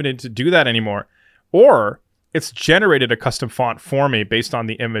 So I don't even need to do that anymore. Or it's generated a custom font for me based on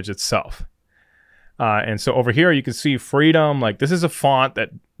the image itself. And so over here, you can see freedom. Like, this is a font that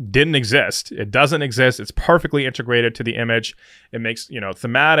didn't exist. It doesn't exist. It's perfectly integrated to the image. It makes,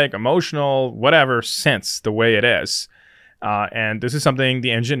 thematic, emotional, whatever sense the way it is. And this is something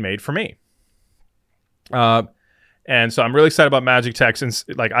the engine made for me. And so I'm really excited about Magic Text. And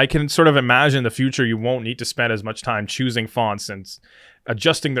like, I can sort of imagine the future. You won't need to spend as much time choosing fonts and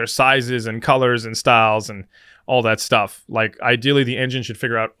adjusting their sizes and colors and styles and all that stuff. Like, ideally, the engine should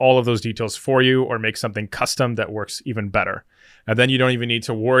figure out all of those details for you or make something custom that works even better. And then you don't even need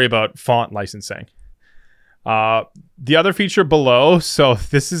to worry about font licensing. The other feature below, so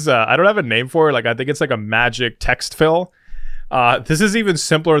this is, I don't have a name for it. Like, I think it's like a magic text fill. This is even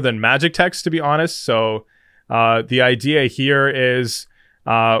simpler than magic text, to be honest. So the idea here is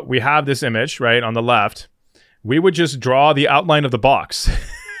we have this image, right, on the left. We would just draw the outline of the box,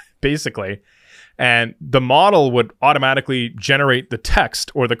 basically. And the model would automatically generate the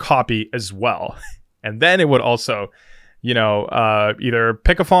text or the copy as well. And then it would also, either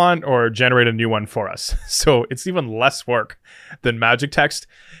pick a font or generate a new one for us. So it's even less work than Magic Text.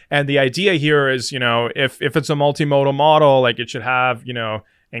 And the idea here is, if it's a multimodal model, like, it should have,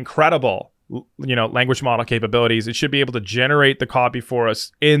 incredible, language model capabilities. It should be able to generate the copy for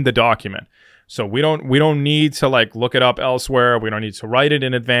us in the document. So we don't need to like look it up elsewhere. We don't need to write it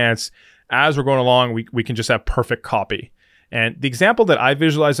in advance. As we're going along, we can just have perfect copy. And the example that I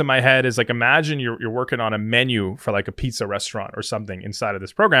visualize in my head is like, imagine you're working on a menu for like a pizza restaurant or something inside of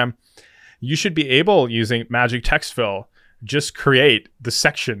this program. You should be able, using Magic Text Fill, just create the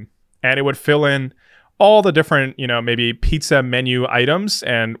section, and it would fill in all the different, maybe pizza menu items,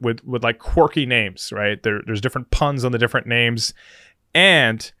 and with like quirky names, right? There's different puns on the different names,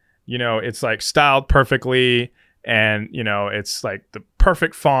 and it's like styled perfectly, and it's like the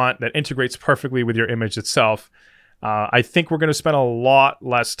perfect font that integrates perfectly with your image itself. I think we're going to spend a lot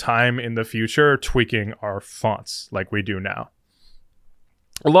less time in the future tweaking our fonts like we do now.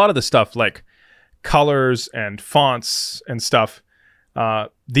 A lot of the stuff like colors and fonts and stuff,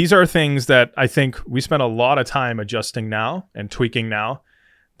 these are things that I think we spend a lot of time adjusting now and tweaking now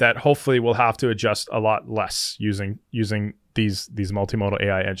that hopefully we'll have to adjust a lot less using these multimodal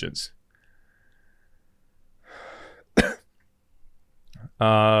AI engines.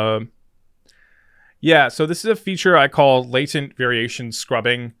 Yeah, so this is a feature I call latent variation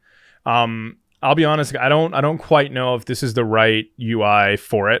scrubbing. I'll be honest, I don't quite know if this is the right UI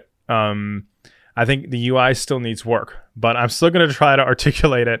for it. I think the UI still needs work, but I'm still going to try to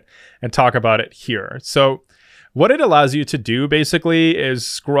articulate it and talk about it here. So what it allows you to do basically is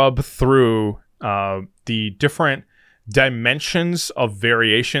scrub through the different dimensions of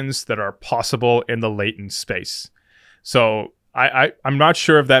variations that are possible in the latent space. So I'm not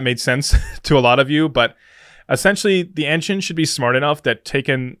sure if that made sense to a lot of you, but essentially the engine should be smart enough that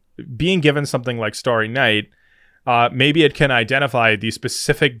being given something like Starry Night, maybe it can identify the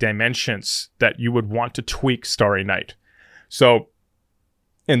specific dimensions that you would want to tweak Starry Night. So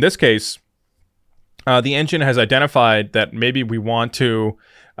in this case, the engine has identified that maybe we want to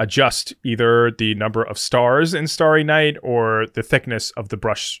adjust either the number of stars in Starry Night or the thickness of the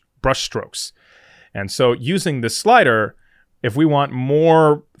brush strokes. And so using this slider, if we want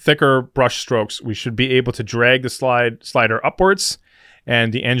more thicker brush strokes, we should be able to drag the slider upwards,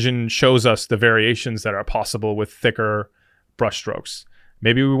 and the engine shows us the variations that are possible with thicker brush strokes.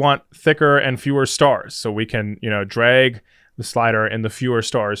 Maybe we want thicker and fewer stars, so we can, drag the slider in the fewer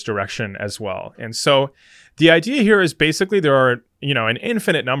stars direction as well. And so the idea here is basically there are, an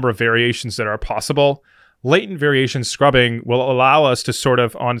infinite number of variations that are possible. Latent variation scrubbing will allow us to sort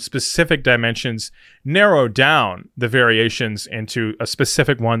of, on specific dimensions, narrow down the variations into a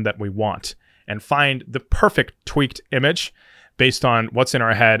specific one that we want and find the perfect tweaked image based on what's in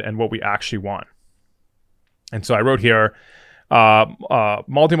our head and what we actually want. And so I wrote here,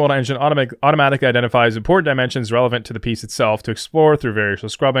 multimodal engine automatically identifies important dimensions relevant to the piece itself to explore through variation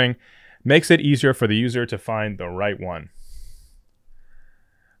scrubbing, makes it easier for the user to find the right one.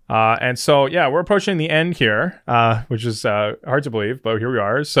 And so, yeah, we're approaching the end here, which is hard to believe, but here we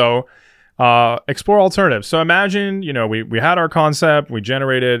are. So explore alternatives. So imagine, we had our concept, we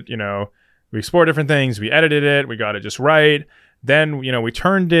generated, we explored different things, we edited it, we got it just right. Then, we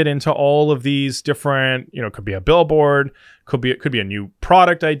turned it into all of these different, it could be a billboard, it could be a new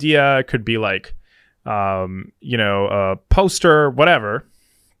product idea, it could be like, a poster, whatever.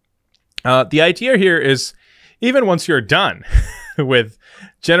 The idea here is, even once you're done with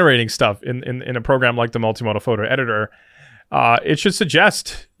generating stuff in a program like the Multimodal Photo Editor, it should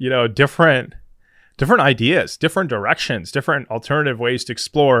suggest, different ideas, different directions, different alternative ways to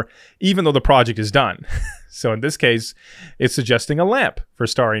explore, even though the project is done. So in this case, it's suggesting a lamp for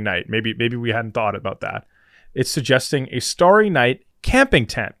Starry Night. Maybe we hadn't thought about that. It's suggesting a Starry Night camping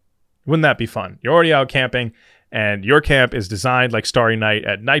tent. Wouldn't that be fun? You're already out camping, and your camp is designed like Starry Night.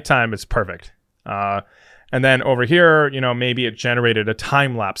 At nighttime, it's perfect. And then over here, maybe it generated a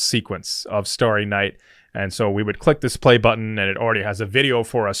time-lapse sequence of Starry Night. And so we would click this play button, and it already has a video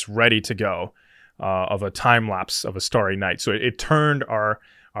for us ready to go of a time-lapse of a Starry Night. So it turned our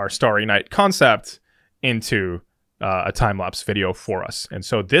Starry Night concept into a time-lapse video for us. And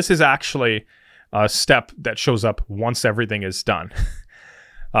so this is actually a step that shows up once everything is done.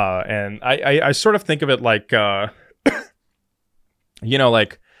 And I sort of think of it like,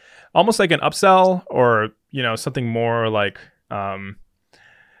 like almost like an upsell, or, something more like,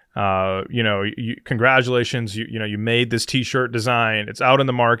 congratulations, you made this t-shirt design. It's out in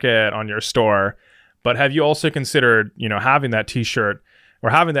the market on your store. But have you also considered, having that t-shirt or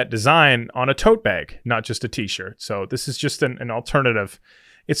having that design on a tote bag, not just a t-shirt? So this is just an alternative.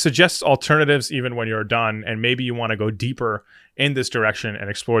 It suggests alternatives even when you're done, and maybe you want to go deeper in this direction and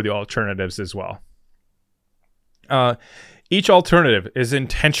explore the alternatives as well. Each alternative is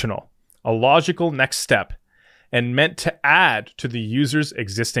intentional, a logical next step, and meant to add to the user's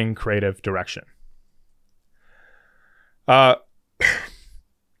existing creative direction.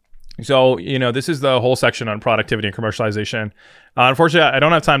 So, this is the whole section on productivity and commercialization. Unfortunately, I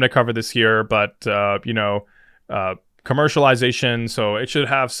don't have time to cover this here, but, commercialization, so it should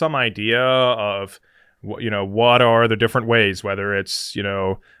have some idea of, what are the different ways, whether it's,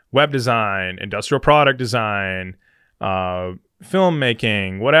 web design, industrial product design,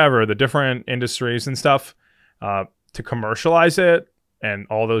 filmmaking, whatever, the different industries and stuff, to commercialize it, and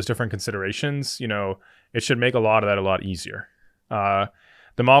all those different considerations, it should make a lot of that a lot easier.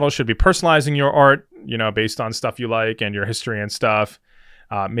 The model should be personalizing your art, based on stuff you like and your history and stuff.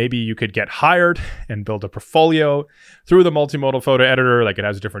 Maybe you could get hired and build a portfolio through the Multimodal Photo Editor. Like, it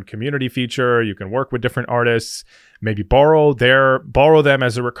has a different community feature. You can work with different artists, maybe borrow them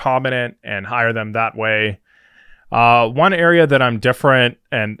as a recombinant and hire them that way. One area that I'm different,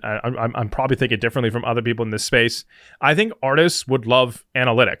 and I'm probably thinking differently from other people in this space, I think artists would love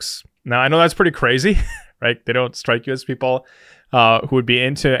analytics. Now, I know that's pretty crazy, right? They don't strike you as people who would be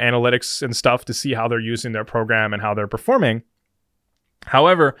into analytics and stuff to see how they're using their program and how they're performing.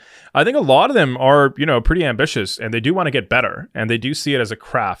 However, I think a lot of them are, pretty ambitious, and they do want to get better, and they do see it as a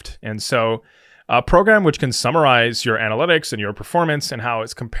craft. And so a program which can summarize your analytics and your performance and how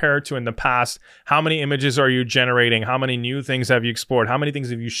it's compared to in the past, how many images are you generating, how many new things have you explored, how many things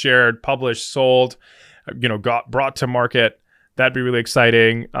have you shared, published, sold, got brought to market, that'd be really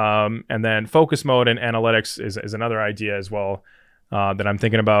exciting. And then focus mode and analytics is another idea as well that I'm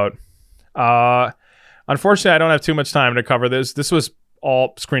thinking about. Unfortunately, I don't have too much time to cover this. This was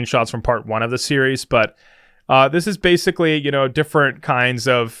all screenshots from part 1 of the series, but this is basically, different kinds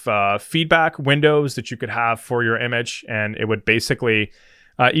of feedback windows that you could have for your image. And it would basically,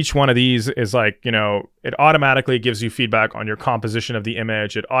 each one of these is like, it automatically gives you feedback on your composition of the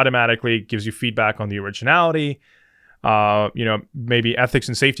image. It automatically gives you feedback on the originality, maybe ethics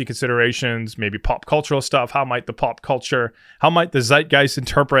and safety considerations, maybe pop cultural stuff. How might the zeitgeist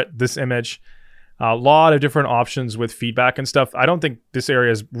interpret this image? A lot of different options with feedback and stuff. I don't think this area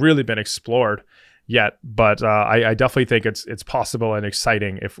has really been explored yet, but I definitely think it's possible and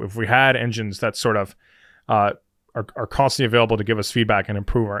exciting if we had engines that sort of are constantly available to give us feedback and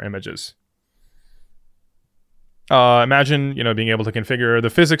improve our images. Imagine, being able to configure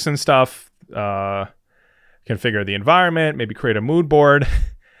the physics and stuff, configure the environment, maybe create a mood board,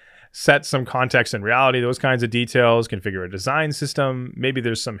 set some context and reality, those kinds of details, configure a design system. Maybe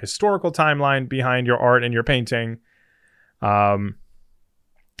there's some historical timeline behind your art and your painting.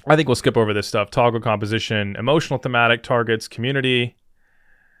 I think we'll skip over this stuff. Toggle composition, emotional thematic targets, community.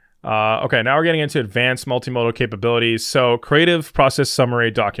 Okay, now we're getting into advanced multimodal capabilities. So creative process summary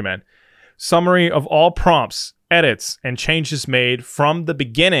document. Summary of all prompts, edits, and changes made from the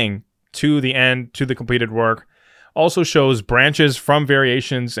beginning to the end to the completed work. Also shows branches from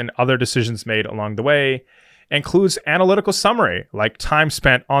variations and other decisions made along the way. Includes analytical summary, like time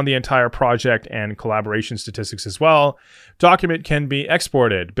spent on the entire project and collaboration statistics as well. Document can be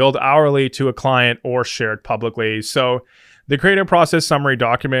exported, billed hourly to a client, or shared publicly. So The creative process summary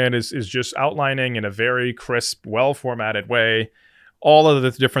document is just outlining in a very crisp, well-formatted way all of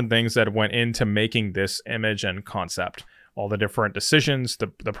the different things that went into making this image and concept. All the different decisions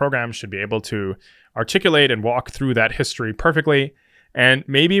the program should be able to articulate and walk through that history perfectly, and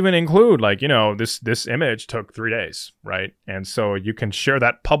maybe even include, like, this image took 3 days, right? And so you can share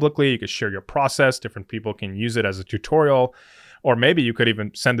that publicly. You can share your process. Different people can use it as a tutorial, or maybe you could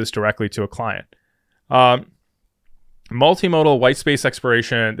even send this directly to a client. Multimodal white space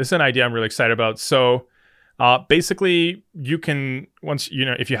exploration. This is an idea I'm really excited about. So basically, you can,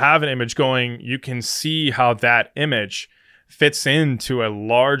 if you have an image going, you can see how that image fits into a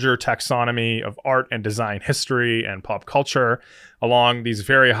larger taxonomy of art and design history and pop culture along these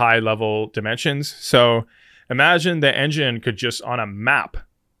very high level dimensions. So imagine the engine could just on a map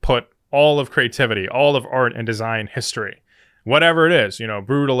put all of creativity, all of art and design history, whatever it is,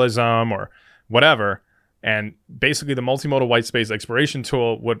 brutalism or whatever. And basically the multimodal white space exploration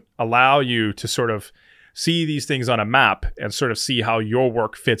tool would allow you to sort of see these things on a map and sort of see how your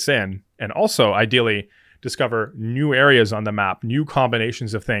work fits in, and also ideally discover new areas on the map, new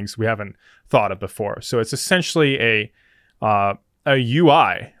combinations of things we haven't thought of before. So it's essentially a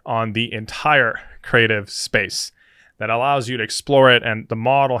UI on the entire creative space that allows you to explore it, and the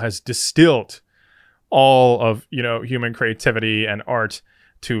model has distilled all of human creativity and art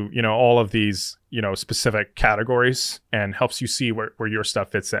to all of these specific categories, and helps you see where your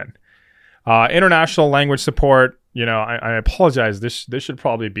stuff fits in. International language support. I apologize. This should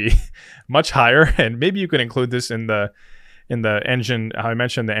probably be much higher, and maybe you could include this in the engine. How I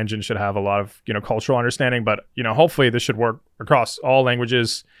mentioned, the engine should have a lot of cultural understanding, but hopefully this should work across all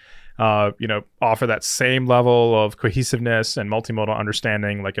languages. Offer that same level of cohesiveness and multimodal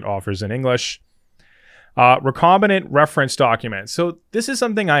understanding like it offers in English. Recombinant reference document. So this is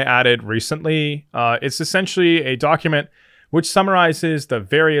something I added recently. It's essentially a document which summarizes the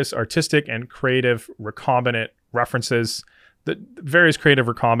various artistic and creative recombinant references, the various creative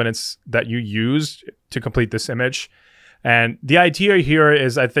recombinants that you used to complete this image. And the idea here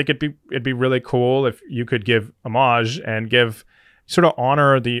is, I think it'd be really cool if you could give homage and sort of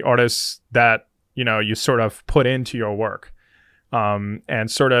honor the artists that you sort of put into your work, and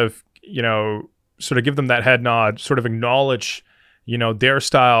sort of give them that head nod, sort of acknowledge their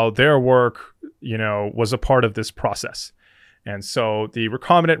style, their work was a part of this process. And so the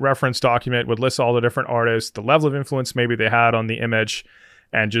recombinant reference document would list all the different artists, the level of influence maybe they had on the image,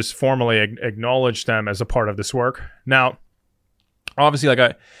 and just formally acknowledge them as a part of this work. Now, obviously,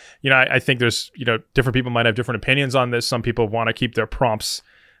 I think there's, different people might have different opinions on this. Some people want to keep their prompts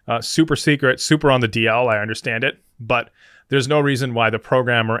super secret, super on the DL. I understand it, but there's no reason why the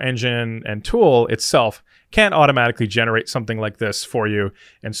program or engine and tool itself can't automatically generate something like this for you.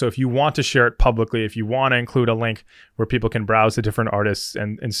 And so if you want to share it publicly, if you want to include a link where people can browse the different artists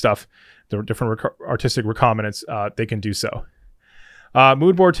and stuff, the different artistic recombinants, they can do so.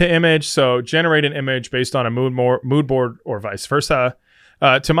 Mood board to image. So generate an image based on a mood board or vice versa.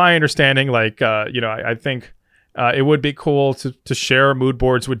 To my understanding, I think it would be cool to share mood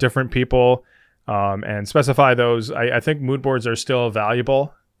boards with different people, and specify those. I think mood boards are still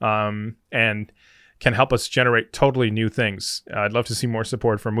valuable, and can help us generate totally new things. I'd love to see more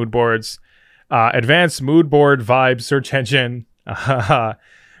support for mood boards. Advanced mood board vibe search engine. I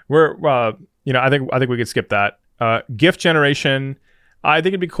think we could skip that. GIF generation. I think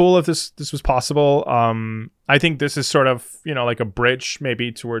it'd be cool if this was possible. I think this is sort of like a bridge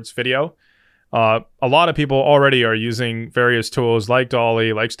maybe towards video. A lot of people already are using various tools like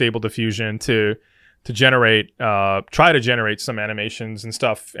DALL-E, like Stable Diffusion to generate, try to generate some animations and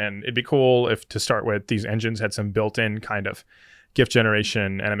stuff. And it'd be cool if, to start with, these engines had some built-in kind of GIF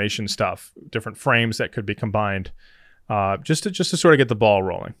generation, animation stuff, different frames that could be combined, just to sort of get the ball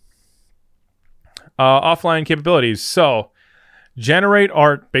rolling. Offline capabilities. So generate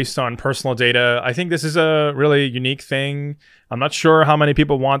art based on personal data. I think this is a really unique thing. I'm not sure how many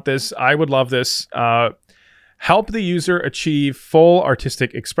people want this. I would love this. Help the user achieve full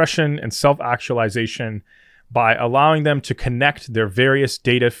artistic expression and self-actualization by allowing them to connect their various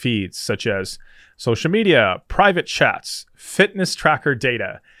data feeds, such as social media, private chats, fitness tracker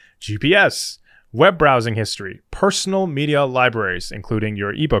data, GPS, web browsing history, personal media libraries, including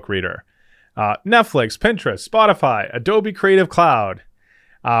your ebook reader, Netflix, Pinterest, Spotify, Adobe Creative Cloud.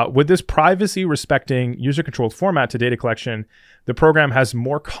 With this privacy-respecting, user-controlled format to data collection, the program has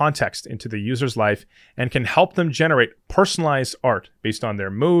more context into the user's life and can help them generate personalized art based on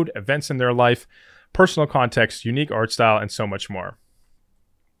their mood, events in their life, personal context, unique art style, and so much more.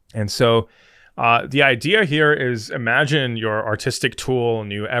 And so the idea here is, imagine your artistic tool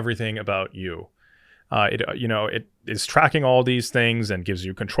knew everything about you. It is tracking all these things and gives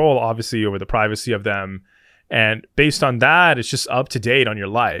you control, obviously, over the privacy of them. And based on that, it's just up to date on your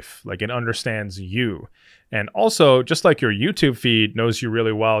life. Like, it understands you. And also, just like your YouTube feed knows you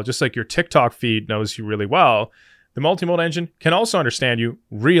really well, just like your TikTok feed knows you really well, the multimodal engine can also understand you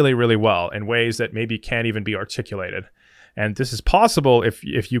really, really well in ways that maybe can't even be articulated. And this is possible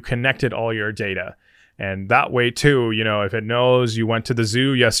if you connected all your data. And that way too, if it knows you went to the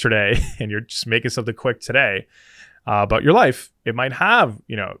zoo yesterday and you're just making something quick today about your life, it might have,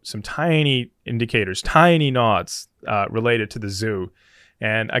 some tiny indicators, tiny nods related to the zoo.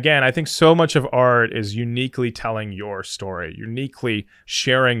 And again, I think so much of art is uniquely telling your story, uniquely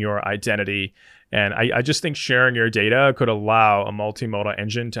sharing your identity. And I just think sharing your data could allow a multimodal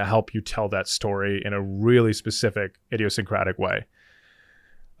engine to help you tell that story in a really specific, idiosyncratic way.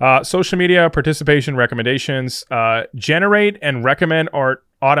 Social media participation recommendations. Generate and recommend art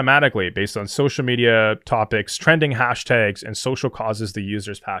automatically based on social media topics, trending hashtags, and social causes the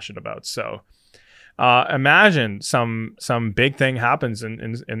user's passionate about. So imagine some big thing happens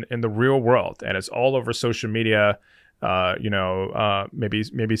in the real world, and it's all over social media.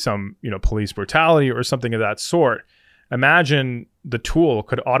 Maybe some police brutality or something of that sort. Imagine the tool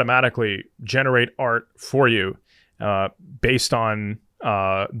could automatically generate art for you based on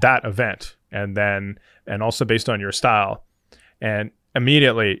that event, and also based on your style, and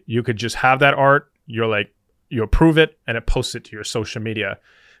immediately you could just have that art. You approve it, and it posts it to your social media.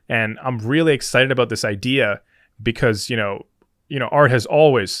 And I'm really excited about this idea because art has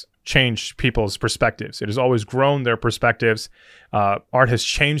always changed people's perspectives. It has always grown their perspectives. Art has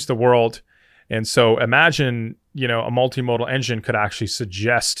changed the world. And so imagine, a multimodal engine could actually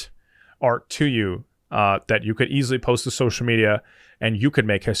suggest art to you that you could easily post to social media, and you could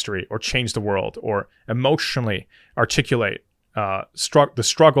make history or change the world or emotionally articulate the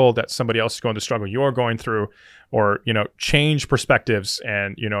struggle that somebody else is going to struggle you're going through, or, change perspectives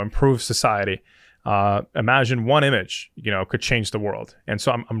and, improve society. Imagine one image, could change the world. And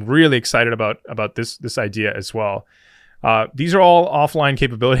so I'm really excited about this idea as well. These are all offline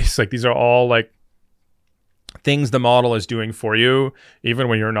capabilities. Like, these are all like things the model is doing for you, even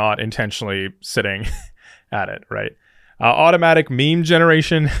when you're not intentionally sitting at it, right? Automatic meme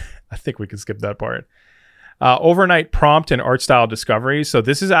generation. I think we can skip that part. Overnight prompt and art style discovery. So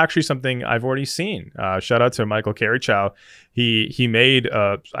this is actually something I've already seen. Shout out to Michael Carichow. He made,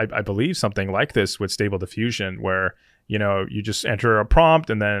 I believe, something like this with Stable Diffusion, where, you just enter a prompt,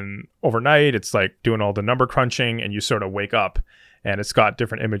 and then overnight it's like doing all the number crunching, and you sort of wake up and it's got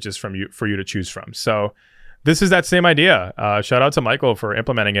different images for you to choose from. So this is that same idea. Shout out to Michael for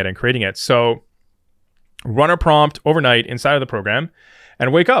implementing it and creating it. So run a prompt overnight inside of the program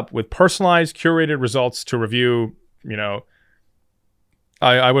and wake up with personalized, curated results to review.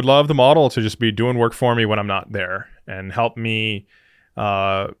 I would love the model to just be doing work for me when I'm not there and help me,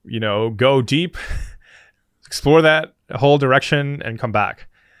 go deep, explore that whole direction, and come back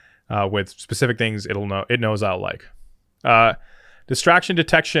with specific things it knows I'll like. Distraction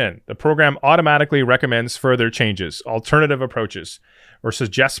detection. The program automatically recommends further changes, alternative approaches, or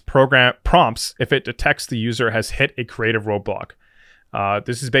suggests program prompts if it detects the user has hit a creative roadblock.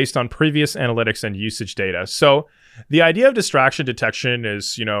 This is based on previous analytics and usage data. So the idea of distraction detection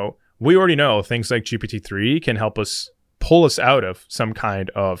is, we already know things like GPT-3 can help us pull us out of some kind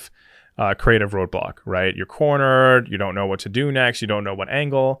of creative roadblock, right? You're cornered, you don't know what to do next, you don't know what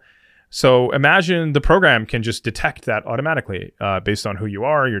angle. So imagine the program can just detect that automatically based on who you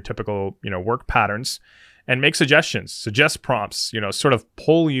are, your typical, work patterns, and make suggestions, suggest prompts, sort of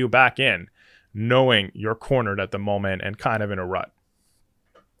pull you back in, knowing you're cornered at the moment and kind of in a rut.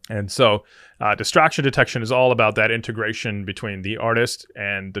 And so distraction detection is all about that integration between the artist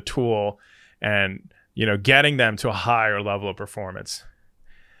and the tool, and, getting them to a higher level of performance.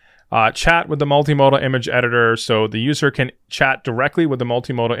 Chat with the multimodal image editor. So the user can chat directly with the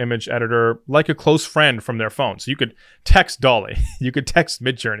multimodal image editor like a close friend from their phone. So you could text Dolly, you could text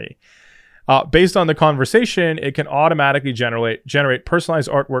Midjourney. Based on the conversation, it can automatically generate personalized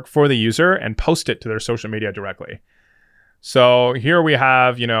artwork for the user and post it to their social media directly. So here we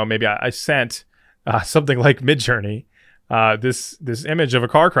have, maybe I sent something like Midjourney, this image of a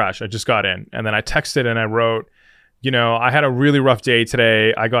car crash I just got in, and then I texted and I wrote, I had a really rough day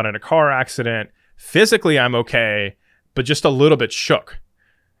today. I got in a car accident. Physically, I'm okay, but just a little bit shook,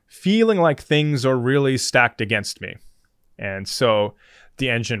 feeling like things are really stacked against me. And so the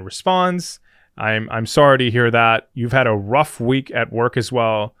engine responds, I'm sorry to hear that. You've had a rough week at work as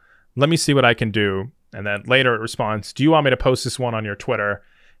well. Let me see what I can do. And then later it responds, do you want me to post this one on your Twitter?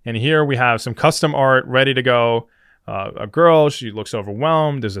 And here we have some custom art ready to go. a girl, she looks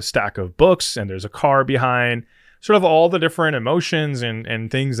overwhelmed. There's a stack of books and there's a car behind. Sort of all the different emotions and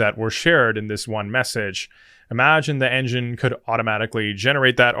things that were shared in this one message. Imagine the engine could automatically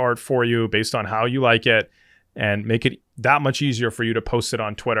generate that art for you based on how you like it and make it that much easier for you to post it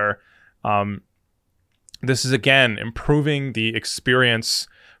on Twitter. This is, again, improving the experience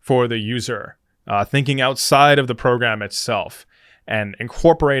for the user, thinking outside of the program itself and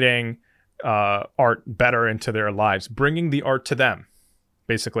incorporating art better into their lives, bringing the art to them,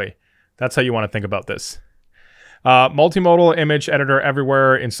 basically. That's how you want to think about this. Multimodal image editor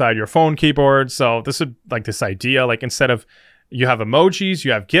everywhere inside your phone keyboard. So this is like this idea, like instead of you have emojis,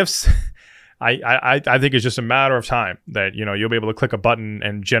 you have GIFs. I think it's just a matter of time that, you know, you'll be able to click a button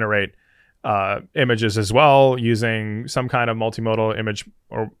and generate images as well using some kind of multimodal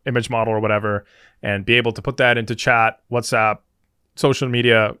image model or whatever, and be able to put that into chat, WhatsApp, social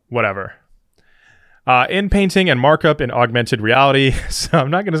media, whatever. In painting and markup in augmented reality. So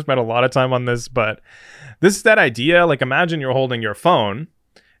I'm not going to spend a lot of time on this, but this is that idea. Like, imagine you're holding your phone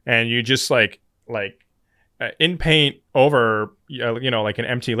and you just like in paint over, you know, like an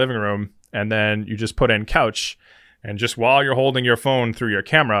empty living room, and then you just put in couch, and just while you're holding your phone through your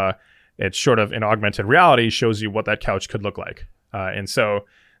camera, it's sort of in augmented reality shows you what that couch could look like. And so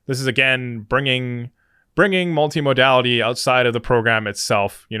this is, again, bringing multimodality outside of the program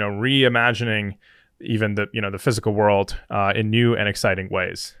itself, you know, reimagining even the, you know, the physical world in new and exciting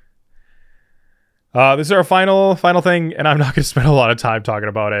ways. This is our final thing, and I'm not going to spend a lot of time talking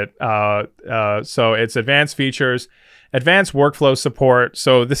about it. So it's advanced features, advanced workflow support.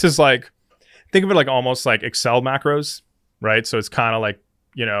 So this is like, think of it like almost like Excel macros, right? So it's kind of like,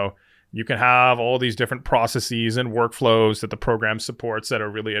 you know, you can have all these different processes and workflows that the program supports at a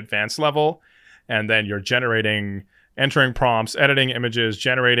really advanced level. And then you're entering prompts, editing images,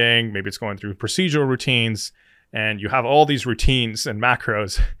 generating, maybe it's going through procedural routines, and you have all these routines and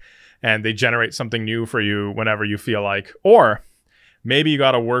macros, and they generate something new for you whenever you feel like. Or maybe you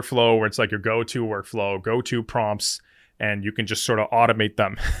got a workflow where it's like your go-to workflow, go-to prompts, and you can just sort of automate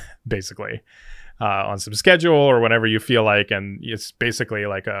them basically on some schedule or whenever you feel like. And it's basically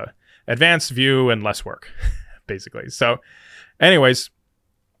like a advanced view and less work, basically. So anyways,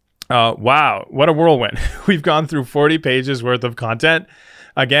 wow, what a whirlwind. We've gone through 40 pages worth of content.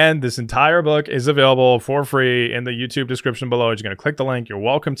 Again, this entire book is available for free in the YouTube description below. You're going to click the link. You're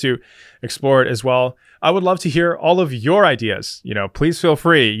welcome to explore it as well. I would love to hear all of your ideas. You know, please feel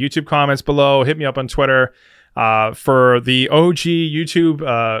free. YouTube comments below. Hit me up on Twitter. For the OG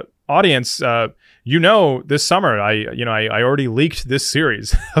YouTube audience, you know, this summer, I already leaked this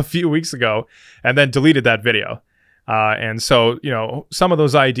series a few weeks ago and then deleted that video. And so, you know, some of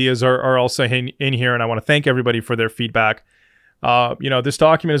those ideas are also in here, and I want to thank everybody for their feedback. You know, this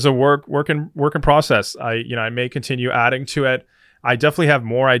document is a work in process. I may continue adding to it. I definitely have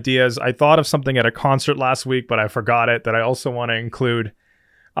more ideas. I thought of something at a concert last week, but I forgot it, that I also want to include.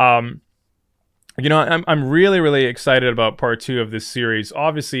 You know, I'm really, really excited about part 2 of this series.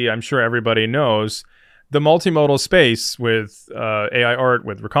 Obviously, I'm sure everybody knows the multimodal space with AI art,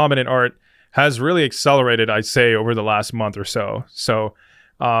 with recombinant art, has really accelerated, I'd say, over the last month or so. So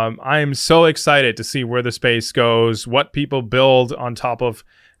I'm so excited to see where the space goes, what people build on top of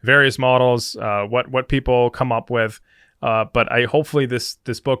various models, what people come up with. But hopefully this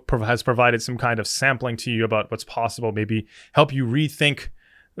book has provided some kind of sampling to you about what's possible, maybe help you rethink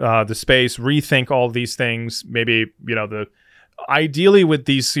the space, rethink all these things. Maybe, you know, ideally with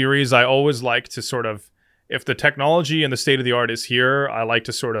these series, I always like to sort of, if the technology and the state of the art is here, I like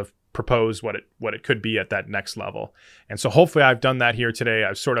to sort of propose what it could be at that next level. And so hopefully I've done that here today.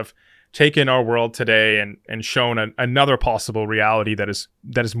 I've sort of taken our world today and shown another possible reality that is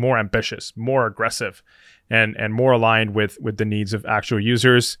more ambitious, more aggressive, and more aligned with the needs of actual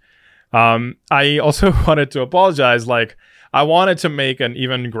users. I also wanted to apologize. Like, I wanted to make an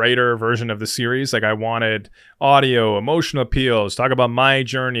even greater version of the series. Like, I wanted audio, emotional appeals, talk about my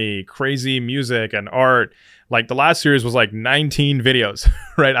journey, crazy music and art. Like, the last series was like 19 videos,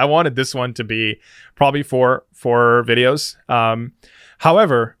 right? I wanted this one to be probably four videos.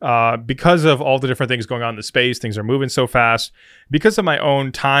 However, because of all the different things going on in the space, things are moving so fast, because of my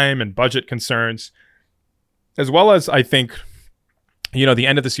own time and budget concerns, as well as I think, you know, the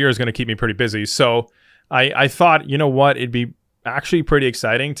end of this year is going to keep me pretty busy. So I thought, you know what, it'd be actually pretty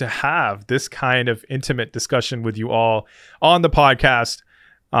exciting to have this kind of intimate discussion with you all on the podcast,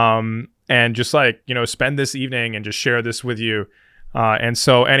 and just like, you know, spend this evening and just share this with you. And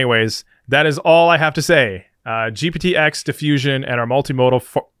so anyways, that is all I have to say. GPTX Diffusion and our multimodal,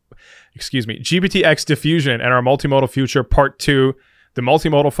 GPTX Diffusion and our multimodal future part 2, the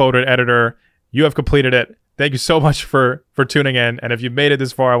multimodal photo editor. You have completed it. thank you so much for tuning in. And if you've made it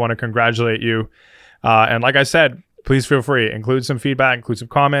this far, I want to congratulate you. And like I said, please feel free, include some feedback, include some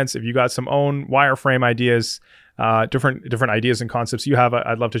comments. If you got some own wireframe ideas, different ideas and concepts you have,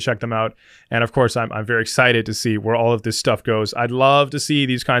 I'd love to check them out. And of course, I'm very excited to see where all of this stuff goes. I'd love to see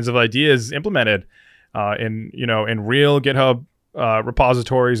these kinds of ideas implemented in real GitHub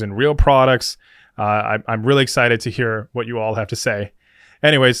repositories and real products. I'm really excited to hear what you all have to say.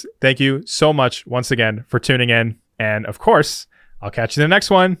 Anyways, thank you so much once again for tuning in. And of course, I'll catch you in the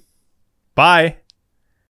next one. Bye.